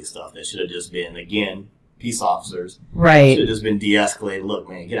of silly stuff that should have just been, again, peace officers. Right. Should have just been de-escalated. Look,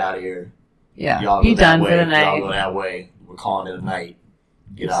 man, get out of here. Yeah. Y'all You go that done way. for the night. Y'all go that way. We're calling it a night.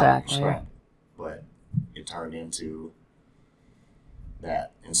 Get exactly. out. Scrap. But it turned into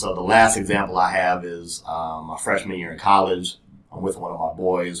that. And so the last example I have is my freshman year in college. I'm with one of my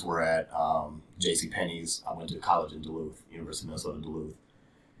boys. We're at JCPenney's. I went to college in Duluth, University of Minnesota, Duluth.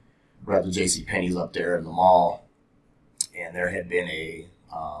 We're at the JCPenney's up there in the mall, and there had been a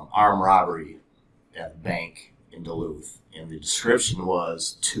armed robbery at a bank in Duluth, and the description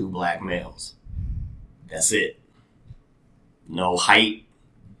was 2 black males. That's it. No height,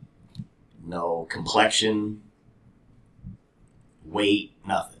 no complexion, weight,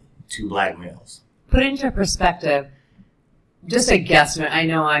 nothing. 2 black males. Put into perspective, just a guesstimate. I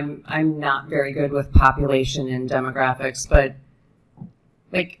know I'm not very good with population and demographics, but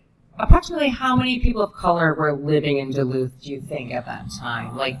approximately how many people of color were living in Duluth, do you think, at that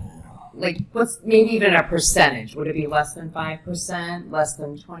time? Like what's maybe even a percentage? Would it be less than 5%, less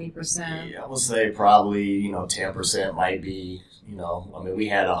than 20%? Yeah, I would say probably, 10% might be, we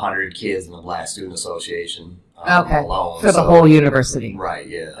had 100 kids in the Black Student Association alone. For the whole university. Right,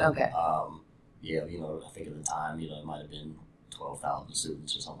 yeah. Okay. I think at the time, it might have been 12,000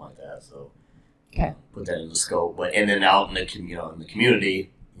 students or something like that. So okay. Put that in the scope. But and then out in the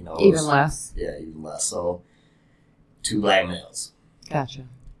community, even less. Yeah, even less. So 2 black males. Gotcha.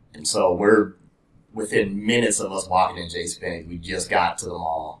 And so we're within minutes of us walking in JCPenney, we just got to the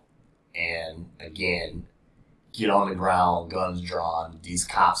mall, and again, get on the ground, guns drawn. These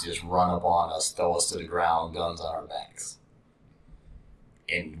cops just run up on us, throw us to the ground, guns on our backs.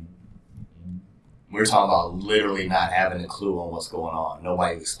 And we're talking about literally not having a clue on what's going on.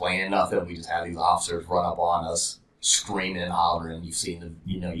 Nobody's explaining nothing. We just have these officers run up on us, screaming and hollering. You've seen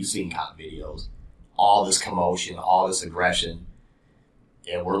you've seen cop videos. All this commotion, all this aggression,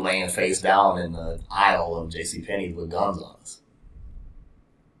 and we're laying face down in the aisle of JCPenney with guns on us.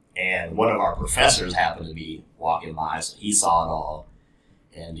 And one of our professors happened to be walking by, so he saw it all.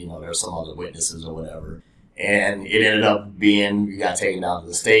 And there's some other witnesses or whatever. And it ended up being, we got taken down to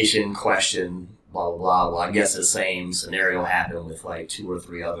the station, questioned, blah, blah, blah. Well, I guess the same scenario happened with like 2 or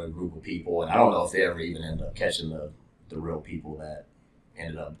 3 other group of people. And I don't know if they ever even ended up catching the real people that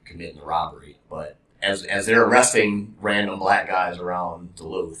ended up committing the robbery. But as they're arresting random black guys around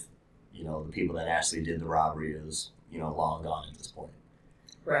Duluth, you know, the people that actually did the robbery is, you know, long gone at this point.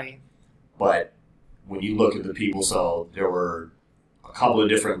 Right. But when you look at the people, so there were a couple of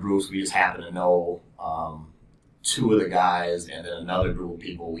different groups we just happened to know. 2 of the guys, and then another group of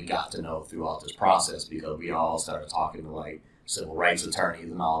people we got to know throughout this process because we all started talking to like civil rights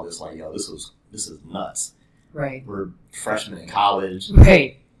attorneys and all this. Like, yo, this is nuts. Right. We're freshmen in college.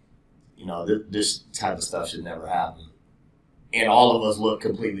 Right. You know, this type of stuff should never happen. And all of us look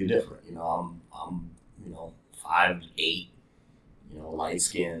completely different. You know, I'm you know, 5'8", you know, light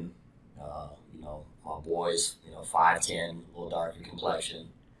skin. You know, my boys, you know, 5'10", a little darker complexion.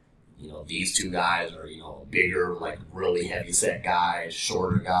 You know, these 2 guys are, you know, bigger, like really heavy set guy,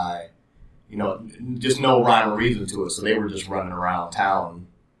 shorter guy. You know, just no rhyme or reason to it. So they were just running around town,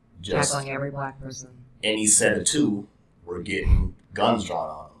 just Tackling every black person. any set of 2 were getting guns drawn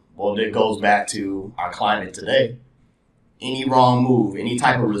on them. Well, it goes back to our climate today. Any wrong move, any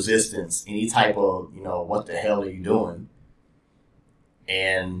type of resistance, any type of, you know, what the hell are you doing?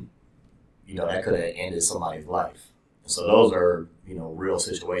 And, you know, that could have ended somebody's life. So those are, you know, real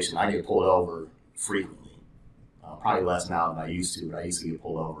situations. I get pulled over frequently. Probably less now than I used to, but I used to get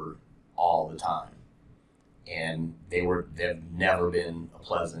pulled over all the time. And they've never been a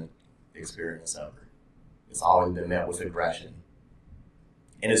pleasant experience ever. It's always been met with aggression.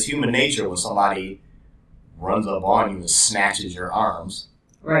 And it's human nature when somebody runs up on you and snatches your arms.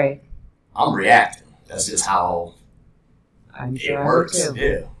 Right. I'm reacting. That's just how I'm sure it works. Too.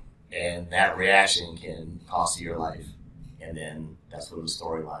 Yeah. And that reaction can cost you your life. And then that's when the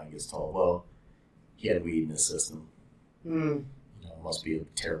storyline gets told. Well, he had weed in his system. Mm. You know, must be a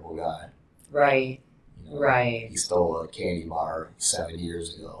terrible guy. Right. You know, Right. He stole a candy bar 7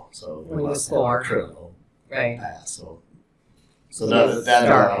 years ago. So When he he must was have a 4. criminal Right. past. So Yes,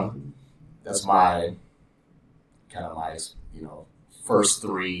 that's my kind of my, you know, first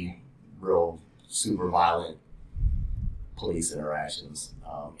 3 real super violent police interactions.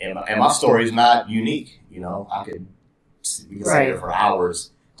 And my story is not unique. You know, we could sit here for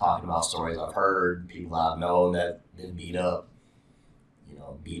hours talking about stories I've heard, people I've known that been beat up,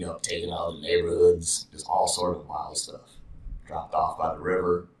 you know, taken out of the neighborhoods, just all sort of wild stuff. Dropped off by the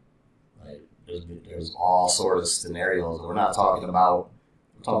river. Like, there's all sort of scenarios. We're talking about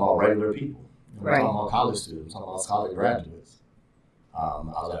regular people. We're talking about college students. We're talking about college graduates. I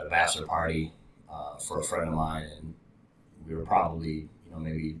was at a bachelor party for a friend of mine, and we were probably, you know,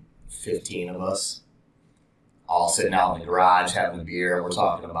 maybe 15 of us, all sitting out in the garage having a beer. And we're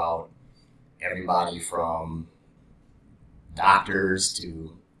talking about everybody from doctors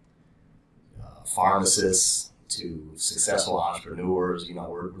to pharmacists to successful entrepreneurs. You know,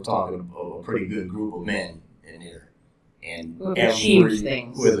 we're talking about a pretty good group of men in here, and who have achieved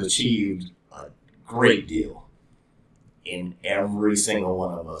things. Who have achieved a great deal. And every single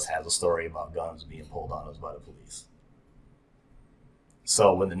one of us has a story about guns being pulled on us by the police.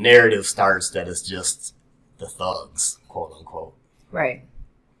 So when the narrative starts that it's just the thugs, quote unquote, Right.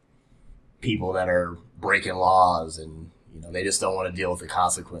 people that are breaking laws and, you know, they just don't want to deal with the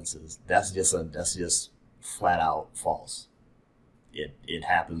consequences, that's just flat out false. It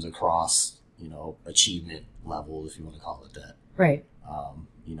happens across, you know, achievement level, if you want to call it that. Right.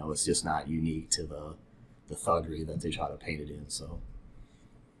 You know, it's just not unique to the thuggery that they try to paint it in. So,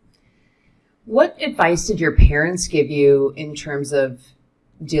 What advice did your parents give you in terms of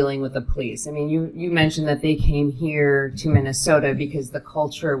dealing with the police? I mean, you mentioned that they came here to Minnesota because the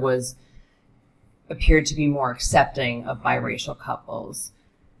culture appeared to be more accepting of biracial couples.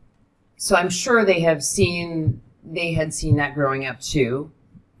 So I'm sure they had seen that growing up too,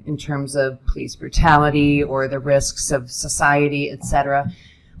 in terms of police brutality or the risks of society, etc.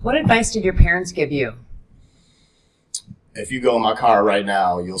 What advice did your parents give you? if you go in my car right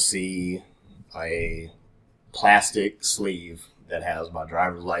now, you'll see a plastic sleeve that has my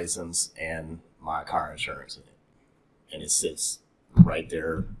driver's license and my car insurance in it. And it sits right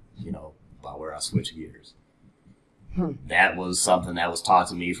there, you know, by where I switch gears. That was something that was taught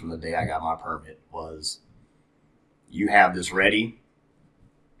to me from the day I got my permit, was you have this ready.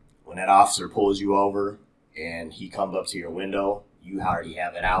 When that officer pulls you over and he comes up to your window, you already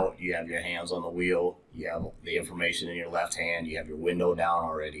have it out. You have your hands on the wheel. You have the information in your left hand. You have your window down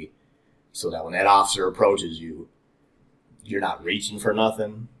already. So that when that officer approaches you, you're not reaching for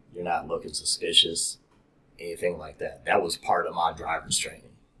nothing. You're not looking suspicious, anything like that. That was part of my driver's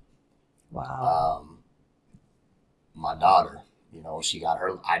training. Wow. My daughter, You know, she got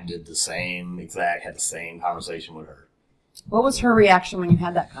her, I did the same had the same conversation with her. What was her reaction when you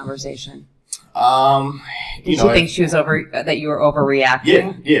had that conversation? Did she think she was that you were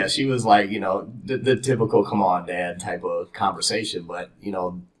overreacting? Yeah. She was like, you know, the typical "come on, Dad" type of conversation. But you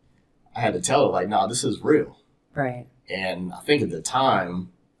know, I had to tell her like, no, this is real. Right. And I think at the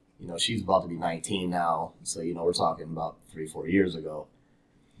time, you know, she's about to be 19 now, so you know, we're talking about 3-4 years ago.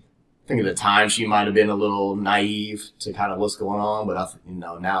 I think at the time she might have been a little naive to kind of what's going on, but you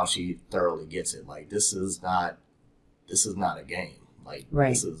know, now she thoroughly gets it. Like this is not a game. Like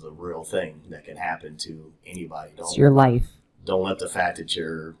This is a real thing that can happen to anybody. It's your life. Don't let the fact that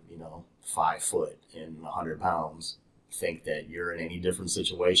you're, you know, 5 foot and 100 pounds think that you're in any different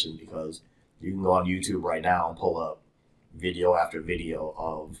situation, because you can go on YouTube right now and pull up video after video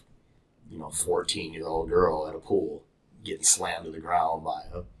of, you know, 14-year-old girl at a pool getting slammed to the ground by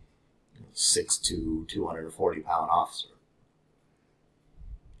a 6'2", 240-pound officer.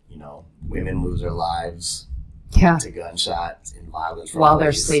 You know, women lose their lives to gunshots and violence while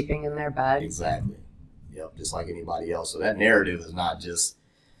they're sleeping in their bed. Exactly. Yep, just like anybody else. So that narrative is not just,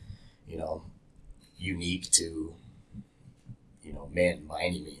 you know, unique to, you know, men by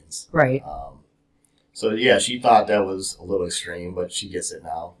any means. Right. So yeah, she thought that was a little extreme, but she gets it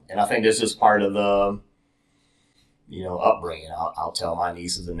now. And I think this is part of the, you know, upbringing. I'll tell my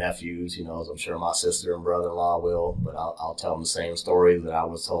nieces and nephews, you know, as I'm sure my sister and brother-in-law will, but I'll tell them the same stories that I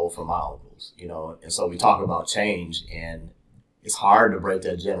was told from my uncles, you know. And so we talk about change, and it's hard to break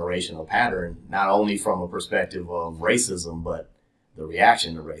that generational pattern, not only from a perspective of racism, but the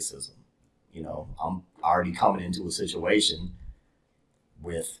reaction to racism. You know, I'm already coming into a situation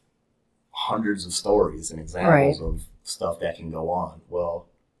with hundreds of stories and examples of stuff that can go on. Well,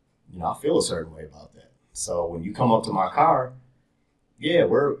 you know, I feel a certain way about that. So when you come up to my car, yeah,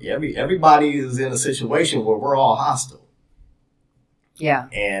 everybody is in a situation where we're all hostile. Yeah.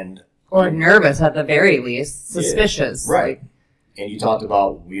 Or nervous at the very least, suspicious. Yeah, right. And you talked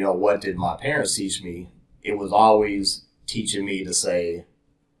about, you know, what did my parents teach me? It was always teaching me to say,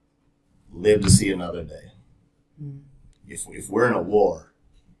 live to see another day. Mm. If we're in a war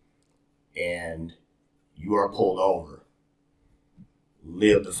and you are pulled over,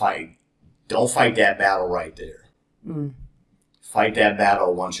 live to fight. Don't fight that battle right there. Mm. Fight that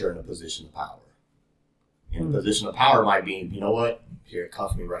battle once you're in a position of power. And a position of power might be, you know what? Here,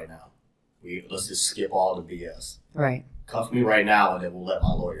 cuff me right now. Let's just skip all the BS. Right. Cuff me right now, and then we'll let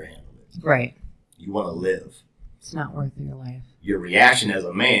my lawyer handle it. Right. You want to live. It's not worth your life. Your reaction as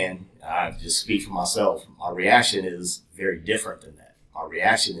a man, I just speak for myself, my reaction is very different than that. My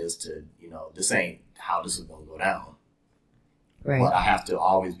reaction is to, you know, this ain't how this is going to go down. Right. But I have to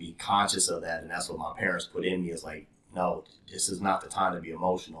always be conscious of that, and that's what my parents put in me, is like, no, this is not the time to be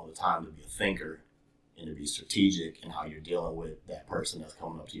emotional, the time to be a thinker and to be strategic in how you're dealing with that person that's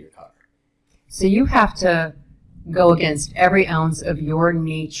coming up to your car. So you have to go against every ounce of your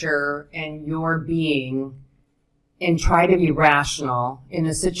nature and your being and try to be rational in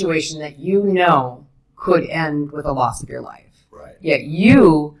a situation that you know could end with a loss of your life. Right. Yet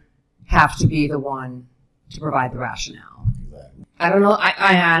you have to be the one to provide the rationale. Exactly. I don't know.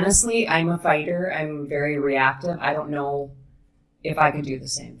 I honestly, I'm a fighter. I'm very reactive. I don't know if I could do the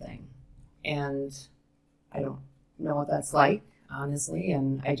same thing. And I don't know what that's like, honestly.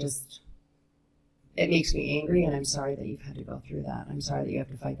 And it makes me angry, and I'm sorry that you've had to go through that. I'm sorry that you have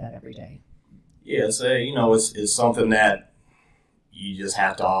to fight that every day. Yeah, so, you know, it's something that you just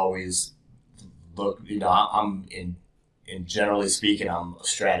have to always look, you know, I'm in generally speaking, I'm a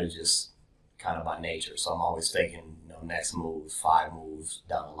strategist kind of by nature. So I'm always thinking, you know, next move, 5 moves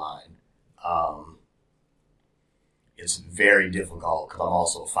down the line. It's very difficult because I'm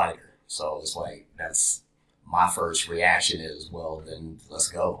also a fighter. So it's like, that's my first reaction is, well, then let's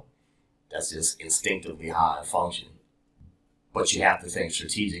go. That's just instinctively how I function. But you have to think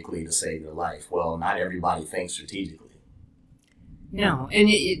strategically to save your life. Well, not everybody thinks strategically. No, and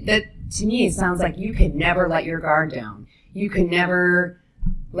that to me, it sounds like you can never let your guard down. You can never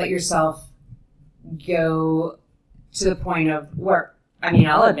let yourself go to the point of where, I mean,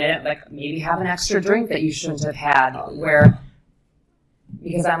 I'll admit it, like maybe have an extra drink that you shouldn't have had,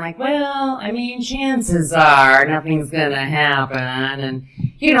 because I'm like, well, I mean, chances are nothing's going to happen. And,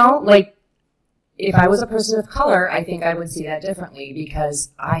 you know, like, if I was a person of color, I think I would see that differently,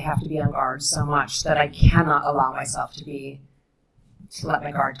 because I have to be on guard so much that I cannot allow myself to let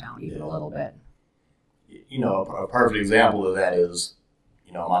my guard down even a little bit. You know, a perfect example of that is,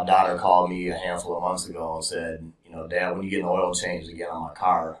 you know, my daughter called me a handful of months ago and said, you know, Dad, when you get an oil change again on my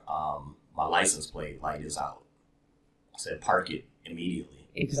car, my license plate light is out. I said, park it immediately.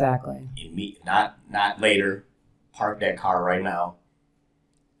 Exactly. Not later, park that car right now.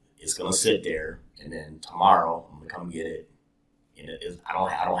 It's gonna sit there, and then tomorrow I'm gonna come get it. And I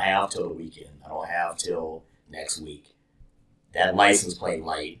don't have till the weekend. I don't have till next week. That license plate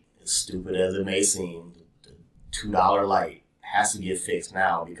light, as stupid as it may seem, the $2 light has to get fixed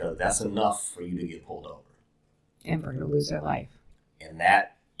now, because that's enough for you to get pulled over. And for her to lose their life. And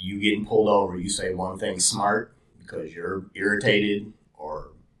that, you getting pulled over, you say one thing smart because you're irritated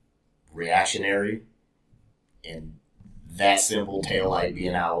or reactionary, and that simple taillight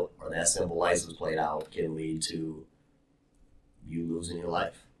being out or that simple license plate out can lead to you losing your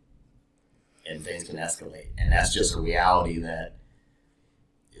life. And things can escalate. And that's just a reality that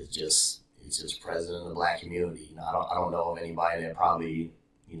is just, it's just present in the Black community. You know, I don't know of anybody that probably,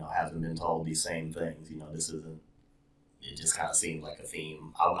 you know, hasn't been told these same things. You know, this isn't, it just kind of seemed like a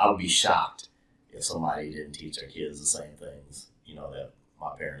theme. I would be shocked if somebody didn't teach their kids the same things, you know, that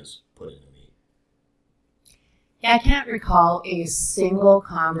my parents put into me. Yeah, I can't recall a single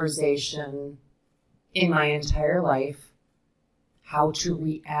conversation in my entire life how to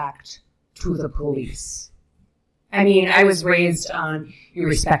react to the police. I mean, I was raised on you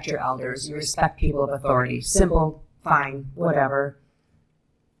respect your elders, you respect people of authority. Simple, fine, whatever.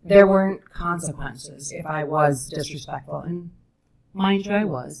 There weren't consequences if I was disrespectful. And mind you, I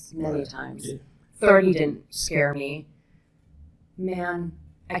was many times. 30 didn't scare me. Man,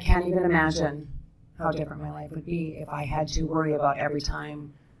 I can't even imagine how different my life would be if I had to worry about every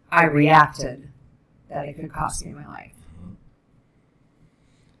time I reacted that it could cost me my life.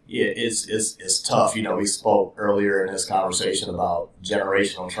 Yeah, it's tough. You know, we spoke earlier in this conversation about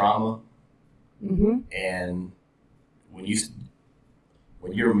generational trauma. Mm-hmm. And when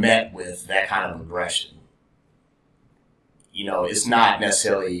you're met with that kind of aggression, you know, it's not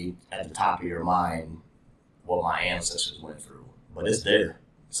necessarily at the top of your mind what my ancestors went through, but it's there.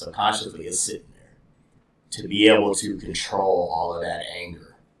 Subconsciously, it's sitting there. To be able to control all of that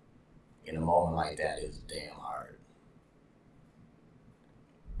anger in a moment like that is damn hard.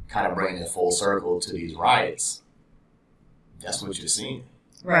 Kind of bringing it full circle to these riots. That's what you're seeing.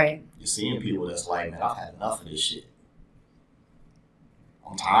 Right. You're seeing people that's like, man, I've had enough of this shit.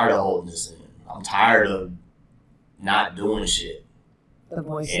 I'm tired of holding this in. I'm tired of not doing shit. The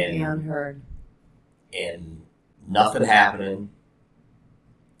voice of the unheard. And nothing happening.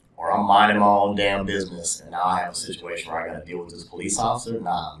 Or I'm minding my own damn business, and now I have a situation where I gotta deal with this police officer.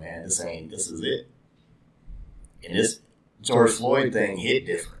 Nah, man, this is it. And this George Floyd thing hit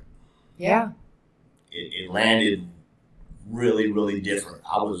different. Yeah. It landed really, really different.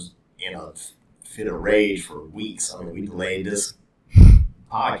 I was in a fit of rage for weeks. I mean, we delayed this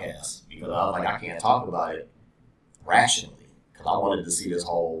podcast because I was like, I can't talk about it rationally because I wanted to see this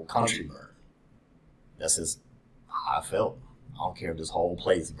whole country burn. That's just how I felt. I don't care if this whole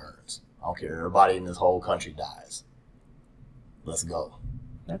place burns. I don't care if everybody in this whole country dies. Let's go.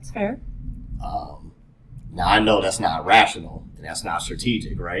 That's fair. Now, I know that's not rational and that's not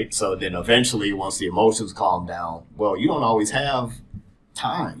strategic, right? So then eventually, once the emotions calm down, well, you don't always have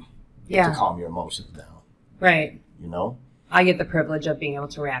time to calm your emotions down. Right. You know? I get the privilege of being able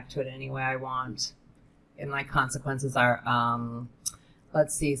to react to it any way I want. And my consequences are,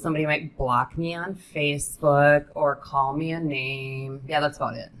 let's see, somebody might block me on Facebook or call me a name. Yeah, that's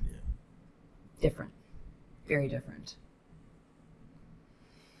about it. Yeah. Different. Very different.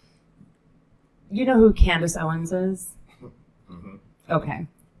 You know who Candace Owens is? Mm-hmm. Okay.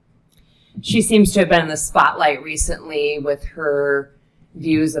 She seems to have been in the spotlight recently with her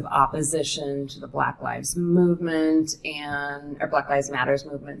views of opposition to the Black Lives Movement or Black Lives Matters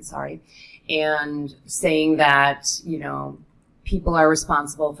movement, and saying that, you know, people are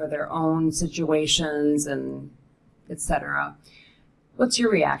responsible for their own situations and etc. What's your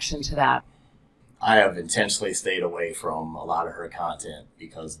reaction to that? I have intentionally stayed away from a lot of her content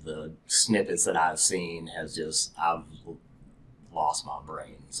because the snippets that I've seen I've lost my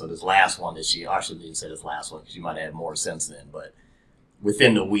brain. So this last one I shouldn't say this last one because you might have had more since then, but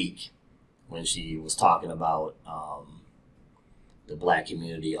within the week when she was talking about the Black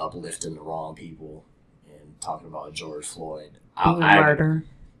community uplifting the wrong people and talking about George Floyd. Murder.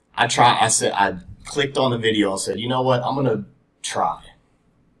 I clicked on the video and said, you know what, I'm going to try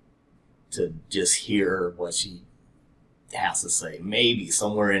to just hear what she has to say. Maybe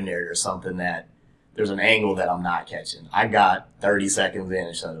somewhere in there's something that there's an angle that I'm not catching. I got 30 seconds in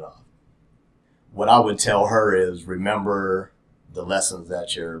and shut it off. What I would tell her is remember the lessons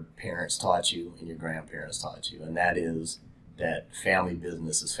that your parents taught you and your grandparents taught you, and that is that family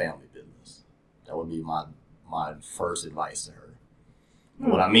business is family business. That would be my first advice to her.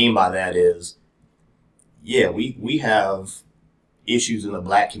 What I mean by that is, yeah, we have issues in the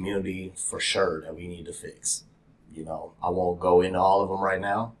Black community for sure that we need to fix. You know, I won't go into all of them right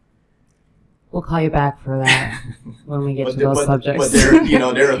now. We'll call you back for that when we get to those subjects.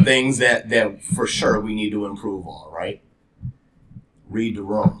 But there are things that for sure we need to improve on, right? Read the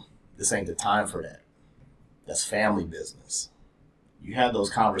room. This ain't the time for that. That's family business. You have those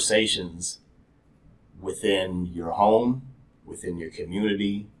conversations within your home, within your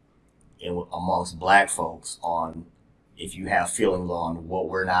community, and amongst black folks on if you have feelings on what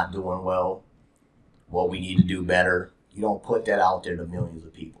we're not doing well, what we need to do better. You don't put that out there to millions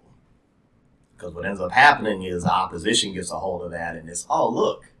of people. Because what ends up happening is the opposition gets a hold of that and it's, oh,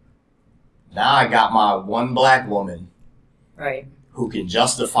 look, now I got my one black woman right, who can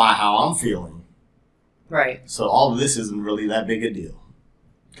justify how I'm feeling. right. So all of this isn't really that big a deal.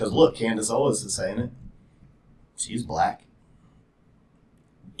 Because look, Candace Owens is saying it. She's black.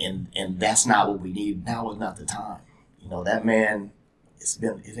 And that's not what we need. Now is not the time. You know, that man, it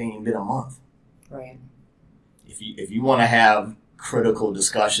ain't even been a month. Right. If you want to have critical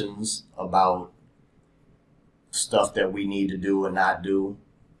discussions about stuff that we need to do and not do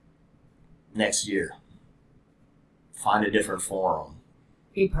next year, find a different forum.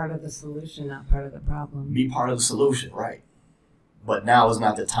 Be part of the solution, not part of the problem. Be part of the solution, right? But now is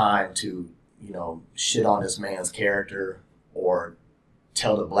not the time to, shit on this man's character or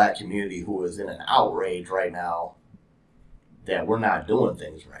tell the black community who is in an outrage right now that we're not doing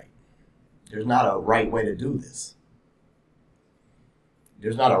things right. There's not a right way to do this.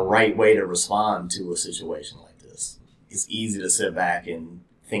 There's not a right way to respond to a situation like this. It's easy to sit back and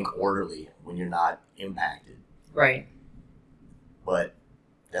think orderly when you're not impacted. Right. But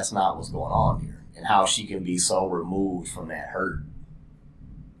that's not what's going on here. And how she can be so removed from that hurt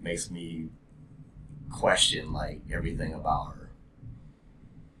makes me question, everything about her.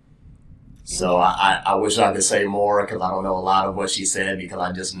 So I wish I could say more because I don't know a lot of what she said because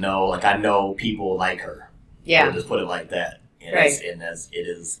I just know, I know people like her. Yeah. I'll just put it like that. And right. It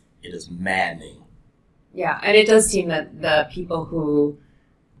is maddening. Yeah, and it does seem that the people who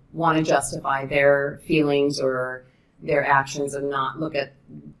want to justify their feelings or their actions and not look at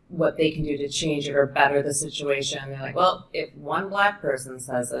what they can do to change it or better the situation, they're like, well, if one black person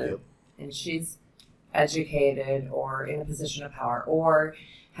says it, yep. and she's educated or in a position of power or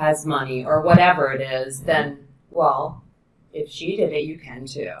has money or whatever it is, then, well, if she did it, you can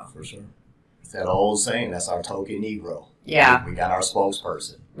too. For sure. It's that old saying, that's our token Negro. Yeah. We got our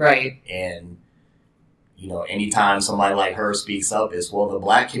spokesperson. Right. And, anytime somebody like her speaks up, it's, well, the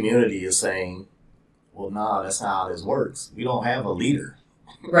black community is saying, well, no, that's not how this works. We don't have a leader.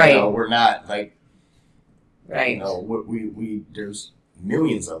 Right. We're not, right. We there's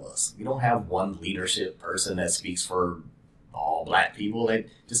millions of us. We don't have one leadership person that speaks for all black people.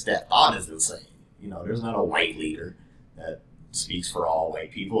 Just that thought is insane. There's not a white leader that speaks for all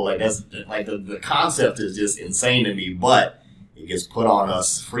white people. That's the concept is just insane to me, but it gets put on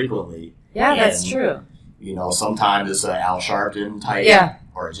us frequently. Yeah, that's true. Sometimes it's an Al Sharpton type, yeah,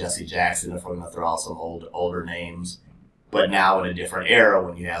 or a Jesse Jackson if we're going to throw out some older names. But now in a different era,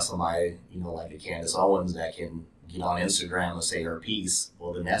 when you have somebody, like a Candace Owens that can get on Instagram and say her piece,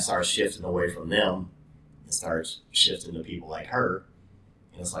 well, then that starts shifting away from them and starts shifting to people like her.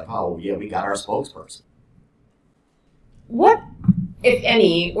 And it's like, oh, yeah, we got our spokesperson. What, if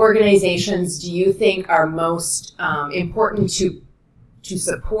any, organizations do you think are most important to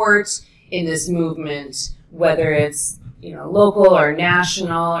support in this movement, whether it's local or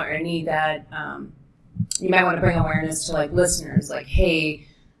national or any that you might want to bring awareness to listeners, hey,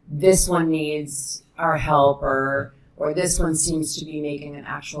 this one needs our help or this one seems to be making an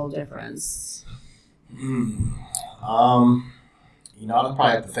actual difference? I'll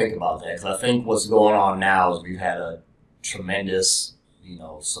probably have to think about that because I think what's going on now is we've had a tremendous,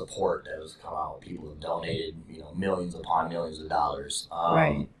 support that has come out. People have donated, millions upon millions of dollars.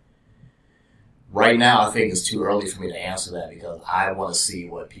 Right. Right now, I think it's too early for me to answer that because I want to see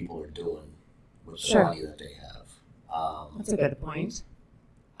what people are doing with the money that they have. That's a good point.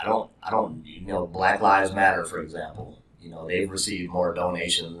 I don't, Black Lives Matter, for example, they've received more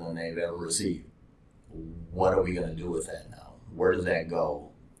donations than they've ever received. What are we going to do with that now? Where does that go?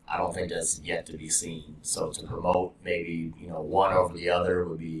 I don't think that's yet to be seen. So to promote maybe, one over the other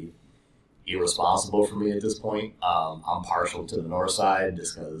would be irresponsible for me at this point. I'm partial to the north side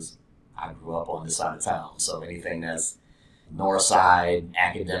just because I grew up on this side of town. So anything that's north side,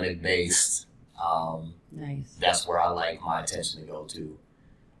 academic based, nice. That's where I like my attention to go to.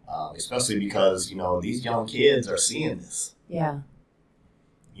 Especially because, these young kids are seeing this. Yeah.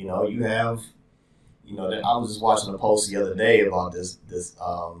 You have, I was just watching a post the other day about this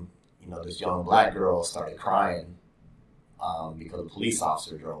young black girl started crying because a police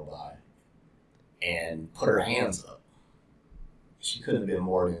officer drove by. and put her hands up. She couldn't have been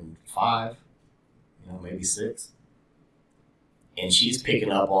more than 5, maybe 6. And she's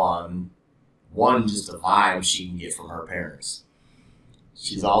picking up on, one, just the vibe she can get from her parents.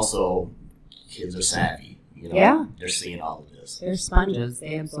 She's also, kids are savvy, Yeah. They're seeing all of this. They're sponges.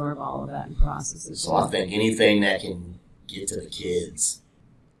 They absorb all of that and process it. So I think anything that can get to the kids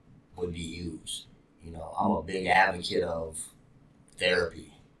would be huge. I'm a big advocate of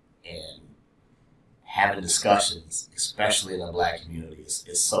therapy and having discussions, especially in the Black community,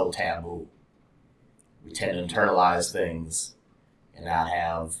 is so taboo. We tend to internalize things and not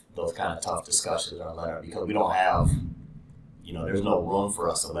have those kind of tough discussions because we don't have, there's no room for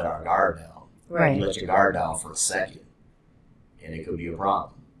us to let our guard down. Right. You let your guard down for a second, and it could be a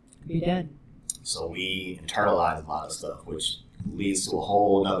problem. Be dead. So we internalize a lot of stuff, which leads to a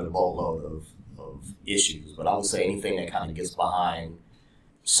whole nother boatload of issues. But I would say anything that kind of gets behind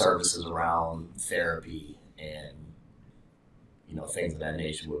services around therapy and, things of that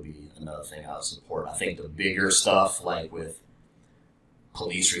nature would be another thing I would support. I think the bigger stuff, like with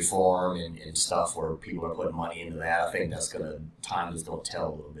police reform and stuff where people are putting money into that, I think time is going to tell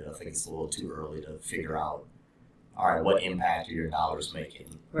a little bit. I think it's a little too early to figure out, all right, what impact are your dollars making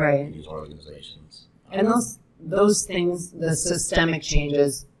in these organizations? And those things, the systemic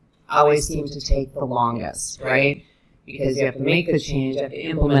changes, always seem to take the longest, right? Because you have to make the change, you have to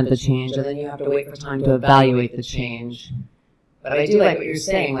implement the change, and then you have to wait for time to evaluate the change. But I do like what you're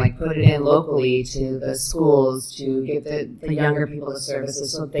saying, like put it in locally to the schools to give the younger people the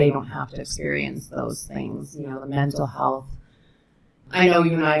services so they don't have to experience those things, the mental health. I know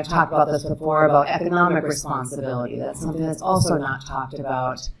you and I have talked about this before, about economic responsibility. That's something that's also not talked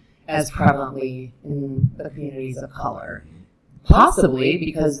about as prevalently in the communities of color. Possibly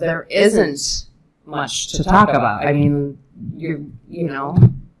because there isn't much to talk about. I mean,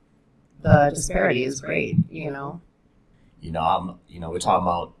 the disparity is great, we're talking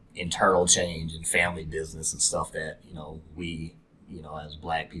about internal change and family business and stuff that, we, as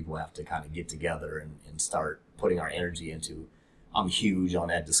Black people have to kind of get together and start putting our energy into. I'm huge on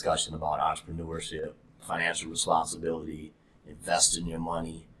that discussion about entrepreneurship, financial responsibility, investing your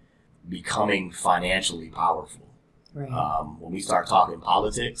money, becoming financially powerful. Right. When we start talking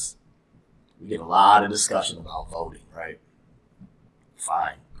politics, we get a lot of discussion about voting, right?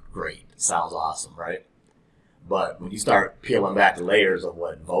 Fine, great, sounds awesome, right? But when you start peeling back the layers of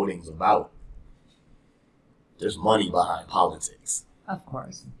what voting's about, there's money behind politics. Of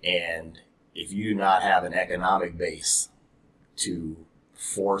course. And if you do not have an economic base to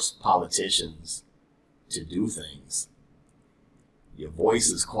force politicians to do things, your voice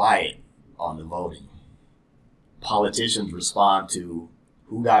is quiet on the voting. Politicians respond to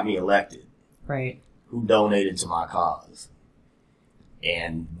who got me elected, right? Who donated to my cause.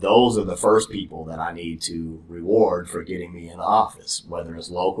 And those are the first people that I need to reward for getting me in office, whether it's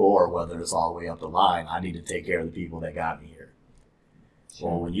local or whether it's all the way up the line. I need to take care of the people that got me here.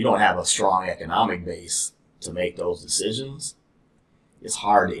 Sure. Well, when you don't have a strong economic base to make those decisions, it's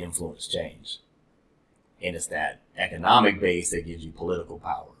hard to influence change. And it's that economic base that gives you political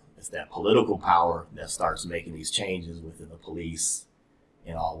power. It's that political power that starts making these changes within the police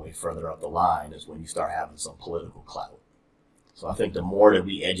and all the way further up the line is when you start having some political clout. So I think the more that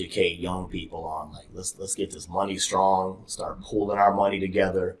we educate young people on, like, let's get this money strong, start pooling our money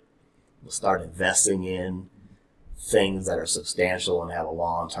together, we'll start investing in things that are substantial and have a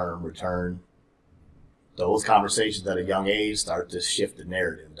long-term return. Those conversations at a young age start to shift the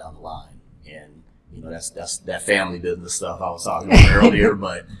narrative down the line. And, that's that family business stuff I was talking about earlier,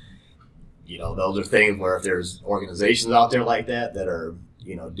 but, those are things where if there's organizations out there like that are,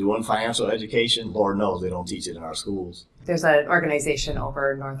 doing financial education, Lord knows they don't teach it in our schools. There's an organization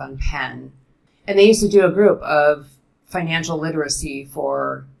over north on Penn, and they used to do a group of financial literacy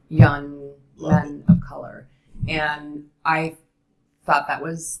for young men of color. And I thought that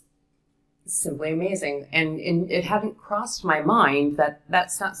was simply amazing. And it hadn't crossed my mind that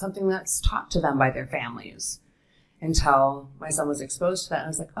that's not something that's taught to them by their families until my son was exposed to that. And I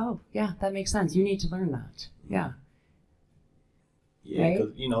was like, oh, yeah, that makes sense. You need to learn that. Yeah. Yeah,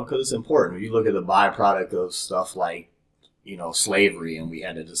 because it's important. When you look at the byproduct of stuff like, slavery, and we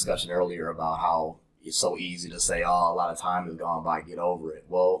had a discussion earlier about how it's so easy to say, oh, a lot of time has gone by, get over it.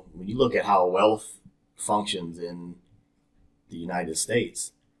 Well, when you look at how wealth functions in the United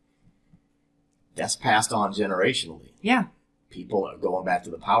States, that's passed on generationally. Yeah. People are going back to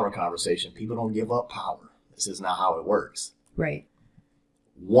the power conversation. People don't give up power. This is not how it works. Right.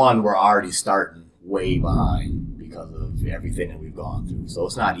 One, we're already starting way behind because of everything that we've gone through. So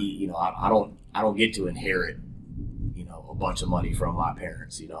it's not, I don't get to inherit, a bunch of money from my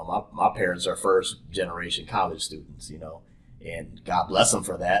parents. You know, my parents are first generation college students, you know, and God bless them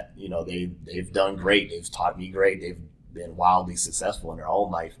for that. You know, they've done great. They've taught me great. They've been wildly successful in their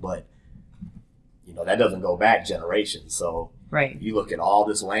own life, but you know, that doesn't go back generations. So Right. you look at all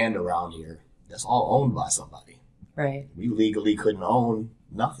this land around here, that's all owned by somebody. Right. We legally couldn't own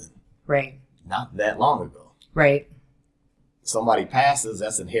nothing Right. not that long ago. Right. Somebody passes,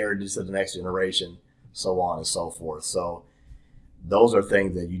 that's inherited to the next generation, so on and so forth. So those are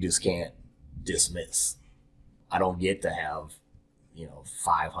things that you just can't dismiss. I don't get to have, you know,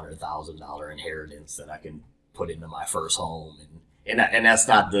 $500,000 inheritance that I can put into my first home, and that's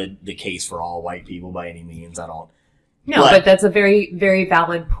not the case for all white people by any means. I don't. No, but that's a very, very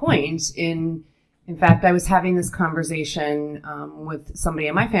valid point. In fact, I was having this conversation with somebody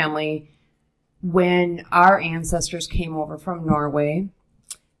in my family when our ancestors came over from Norway.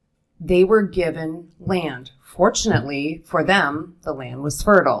 They were given land. Fortunately for them, the land was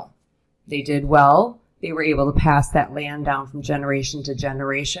fertile. They did well. They were able to pass that land down from generation to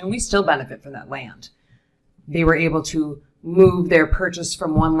generation. We still benefit from that land. They were able to move their purchase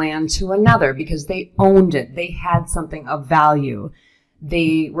from one land to another because they owned it. They had something of value.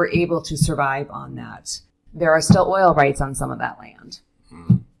 They were able to survive on that. There are still oil rights on some of that land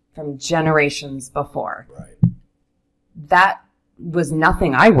from generations before. Right. That was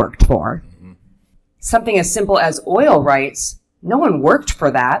nothing I worked for. Something as simple as oil rights, no one worked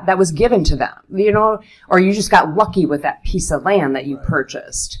for that. That was given to them, you know, or you just got lucky with that piece of land that you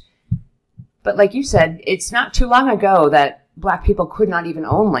purchased. But like you said, it's not too long ago that Black people could not even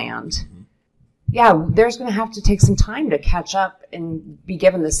own land. Yeah, there's going to have to take some time to catch up and be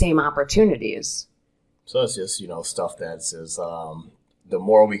given the same opportunities. So it's just, you know, stuff that says the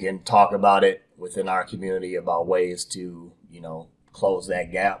more we can talk about it within our community about ways to, you know, close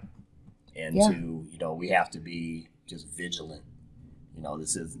that gap and to, you know, we have to be just vigilant. You know,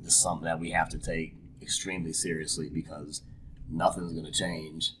 this is something that we have to take extremely seriously because nothing's going to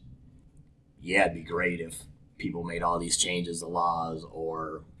change. Yeah, it'd be great if people made all these changes to laws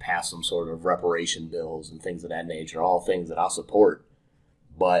or passed some sort of reparation bills and things of that nature, all things that I support.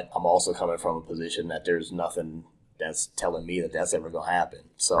 But I'm also coming from a position that there's nothing that's telling me that that's ever going to happen.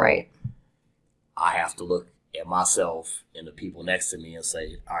 So I have to look at myself and the people next to me and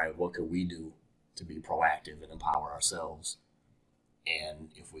say, all right, what could we do to be proactive and empower ourselves? And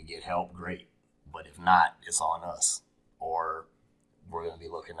if we get help, great. But if not, it's on us. Or we're going to be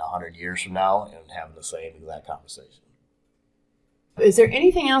looking 100 years from now and having the same exact conversation. Is there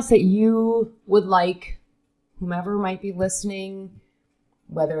anything else that you would like whomever might be listening,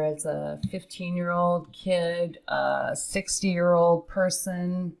 whether it's a 15-year-old kid, a 60-year-old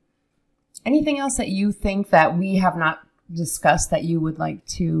person, anything else that you think that we have not discussed that you would like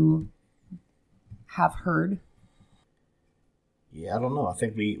to have heard? Yeah, I don't know. I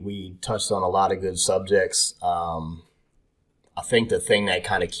think we touched on a lot of good subjects. I think the thing that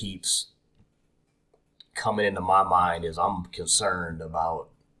kind of keeps coming into my mind is I'm concerned about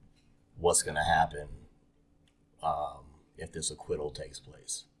what's going to happen if this acquittal takes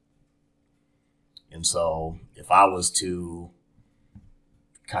place. And so if I was to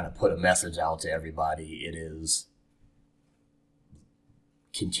kind of put a message out to everybody, it is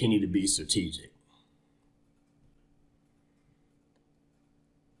continue to be strategic.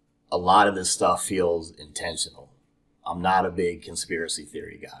 A lot of this stuff feels intentional. I'm not a big conspiracy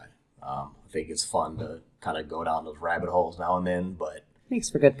theory guy. I think it's fun to kind of go down those rabbit holes now and then, but makes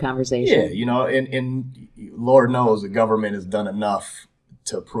for good conversation. Yeah, you know, and Lord knows the government has done enough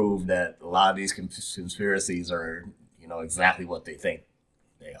to prove that a lot of these conspiracies are, you know, exactly what they think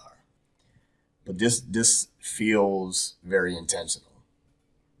they are. But this feels very intentional.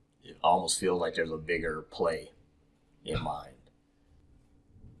 It almost feels like there's a bigger play in mind.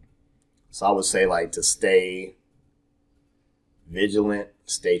 So I would say, like, to stay vigilant,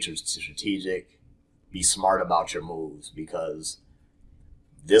 stay strategic, be smart about your moves, because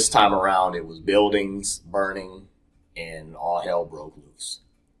this time around it was buildings burning and all hell broke loose.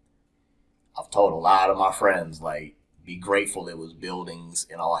 I've told a lot of my friends, like, be grateful it was buildings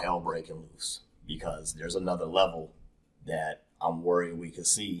and all hell breaking loose, because there's another level that I'm worried we could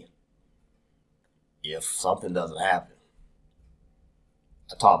see if something doesn't happen.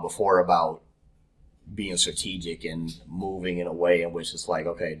 I talked before about being strategic and moving in a way in which it's like,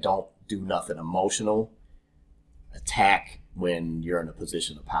 okay, don't do nothing emotional. Attack when you're in a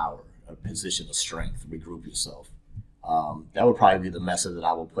position of power, a position of strength. Regroup yourself. That would probably be the message that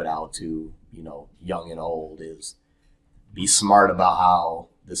I would put out to, you know, young and old, is be smart about how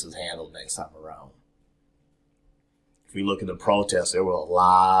this is handled next time around. If we look at the protests, there were a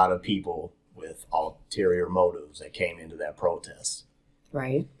lot of people with ulterior motives that came into that protest.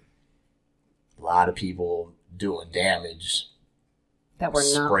 Right. A lot of people doing damage That were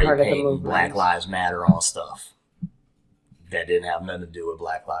not spray part of the painting movement. Black Lives Matter on stuff that didn't have nothing to do with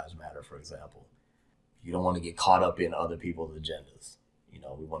Black Lives Matter, for example. You don't want to get caught up in other people's agendas. You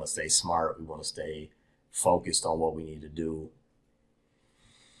know, we want to stay smart. We want to stay focused on what we need to do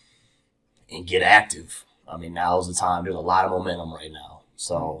and get active. I mean, now's the time. There's a lot of momentum right now.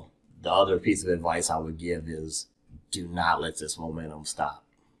 So the other piece of advice I would give is do not let this momentum stop.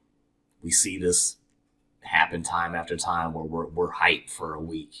 We see this happen time after time where we're hyped for a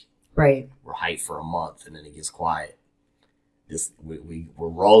week. Right. We're hyped for a month, and then it gets quiet. We're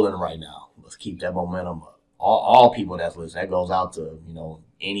rolling right now. Let's keep that momentum up. All people that's listening, that goes out to, you know,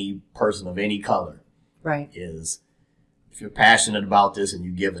 any person of any color. Right. Is if you're passionate about this and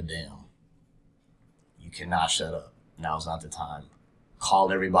you give a damn, you cannot shut up. Now's not the time.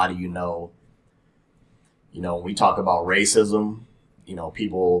 Call everybody you know. You know, when we talk about racism, you know,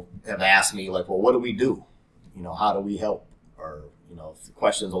 people have asked me, like, well, what do we do? You know, how do we help? Or, you know,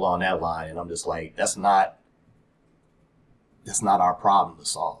 questions along that line. And I'm just like, that's not our problem to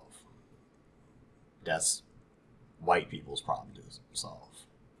solve. That's white people's problem to solve.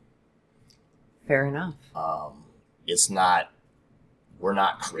 Fair enough. We're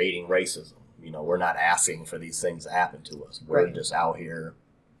not creating racism. You know, we're not asking for these things to happen to us. We're Right. just out here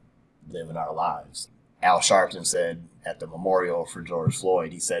living our lives. Al Sharpton said at the memorial for George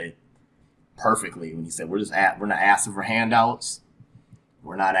Floyd, he said it perfectly when he said, we're not asking for handouts.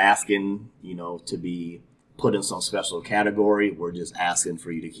 We're not asking, you know, to be put in some special category. We're just asking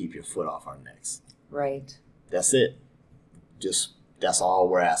for you to keep your foot off our necks. Right. That's it. That's all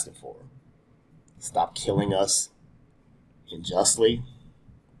we're asking for. Stop killing us unjustly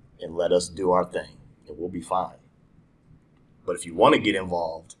and let us do our thing, and we'll be fine. But if you want to get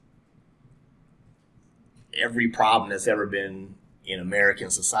involved, every problem that's ever been in American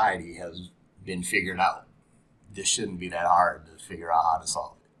society has been figured out. This shouldn't be that hard to figure out how to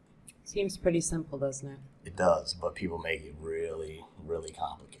solve it. Seems pretty simple, doesn't it? It does, but people make it really, really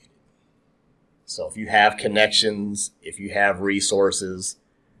complicated. So if you have connections, if you have resources,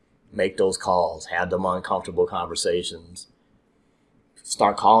 make those calls, have them uncomfortable conversations,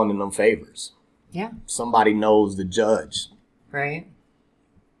 start calling in them favors. Yeah. Somebody knows the judge. Right.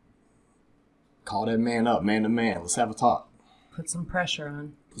 Call that man up, man to man. Let's have a talk. Put some pressure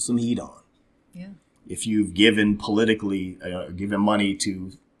on. Put some heat on. Yeah. If you've given given money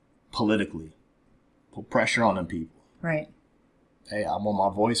to politically, put pressure on them people. Right. Hey, I want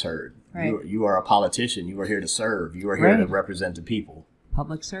my voice heard. Right. You are a politician. You are here to serve. You are here to Right. represent the people.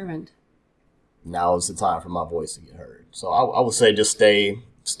 Public servant. Now is the time for my voice to get heard. So I would say just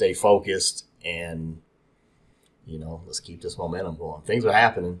stay focused and, you know, let's keep this momentum going. Things are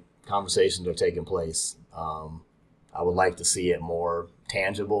happening. Conversations are taking place. I would like to see it more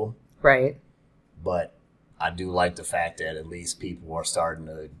tangible, Right. but I do like the fact that at least people are starting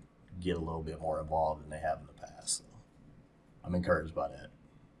to get a little bit more involved than they have in the past. So I'm encouraged by that.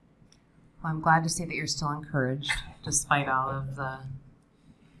 Well, I'm glad to see that you're still encouraged, despite all of the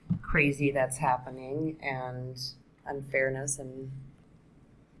crazy that's happening and unfairness and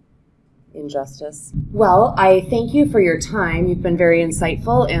injustice. Well, I thank you for your time. You've been very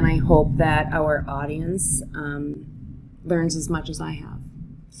insightful, and I hope that our audience learns as much as I have.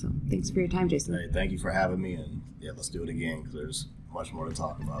 So thanks for your time, Jason. Hey, thank you for having me, and yeah, let's do it again because there's much more to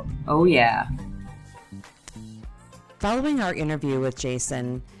talk about. Oh, yeah. Following our interview with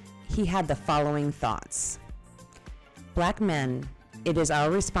Jason, he had the following thoughts. Black men, it is our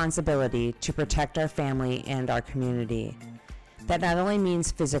responsibility to protect our family and our community. That not only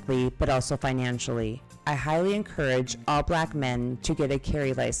means physically, but also financially. I highly encourage all black men to get a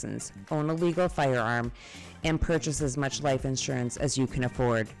carry license, own a legal firearm, and purchase as much life insurance as you can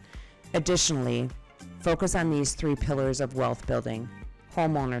afford. Additionally, focus on these 3 pillars of wealth building: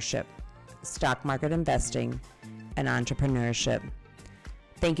 home ownership, stock market investing, and entrepreneurship.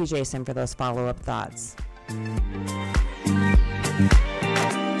 Thank you, Jason, for those follow-up thoughts.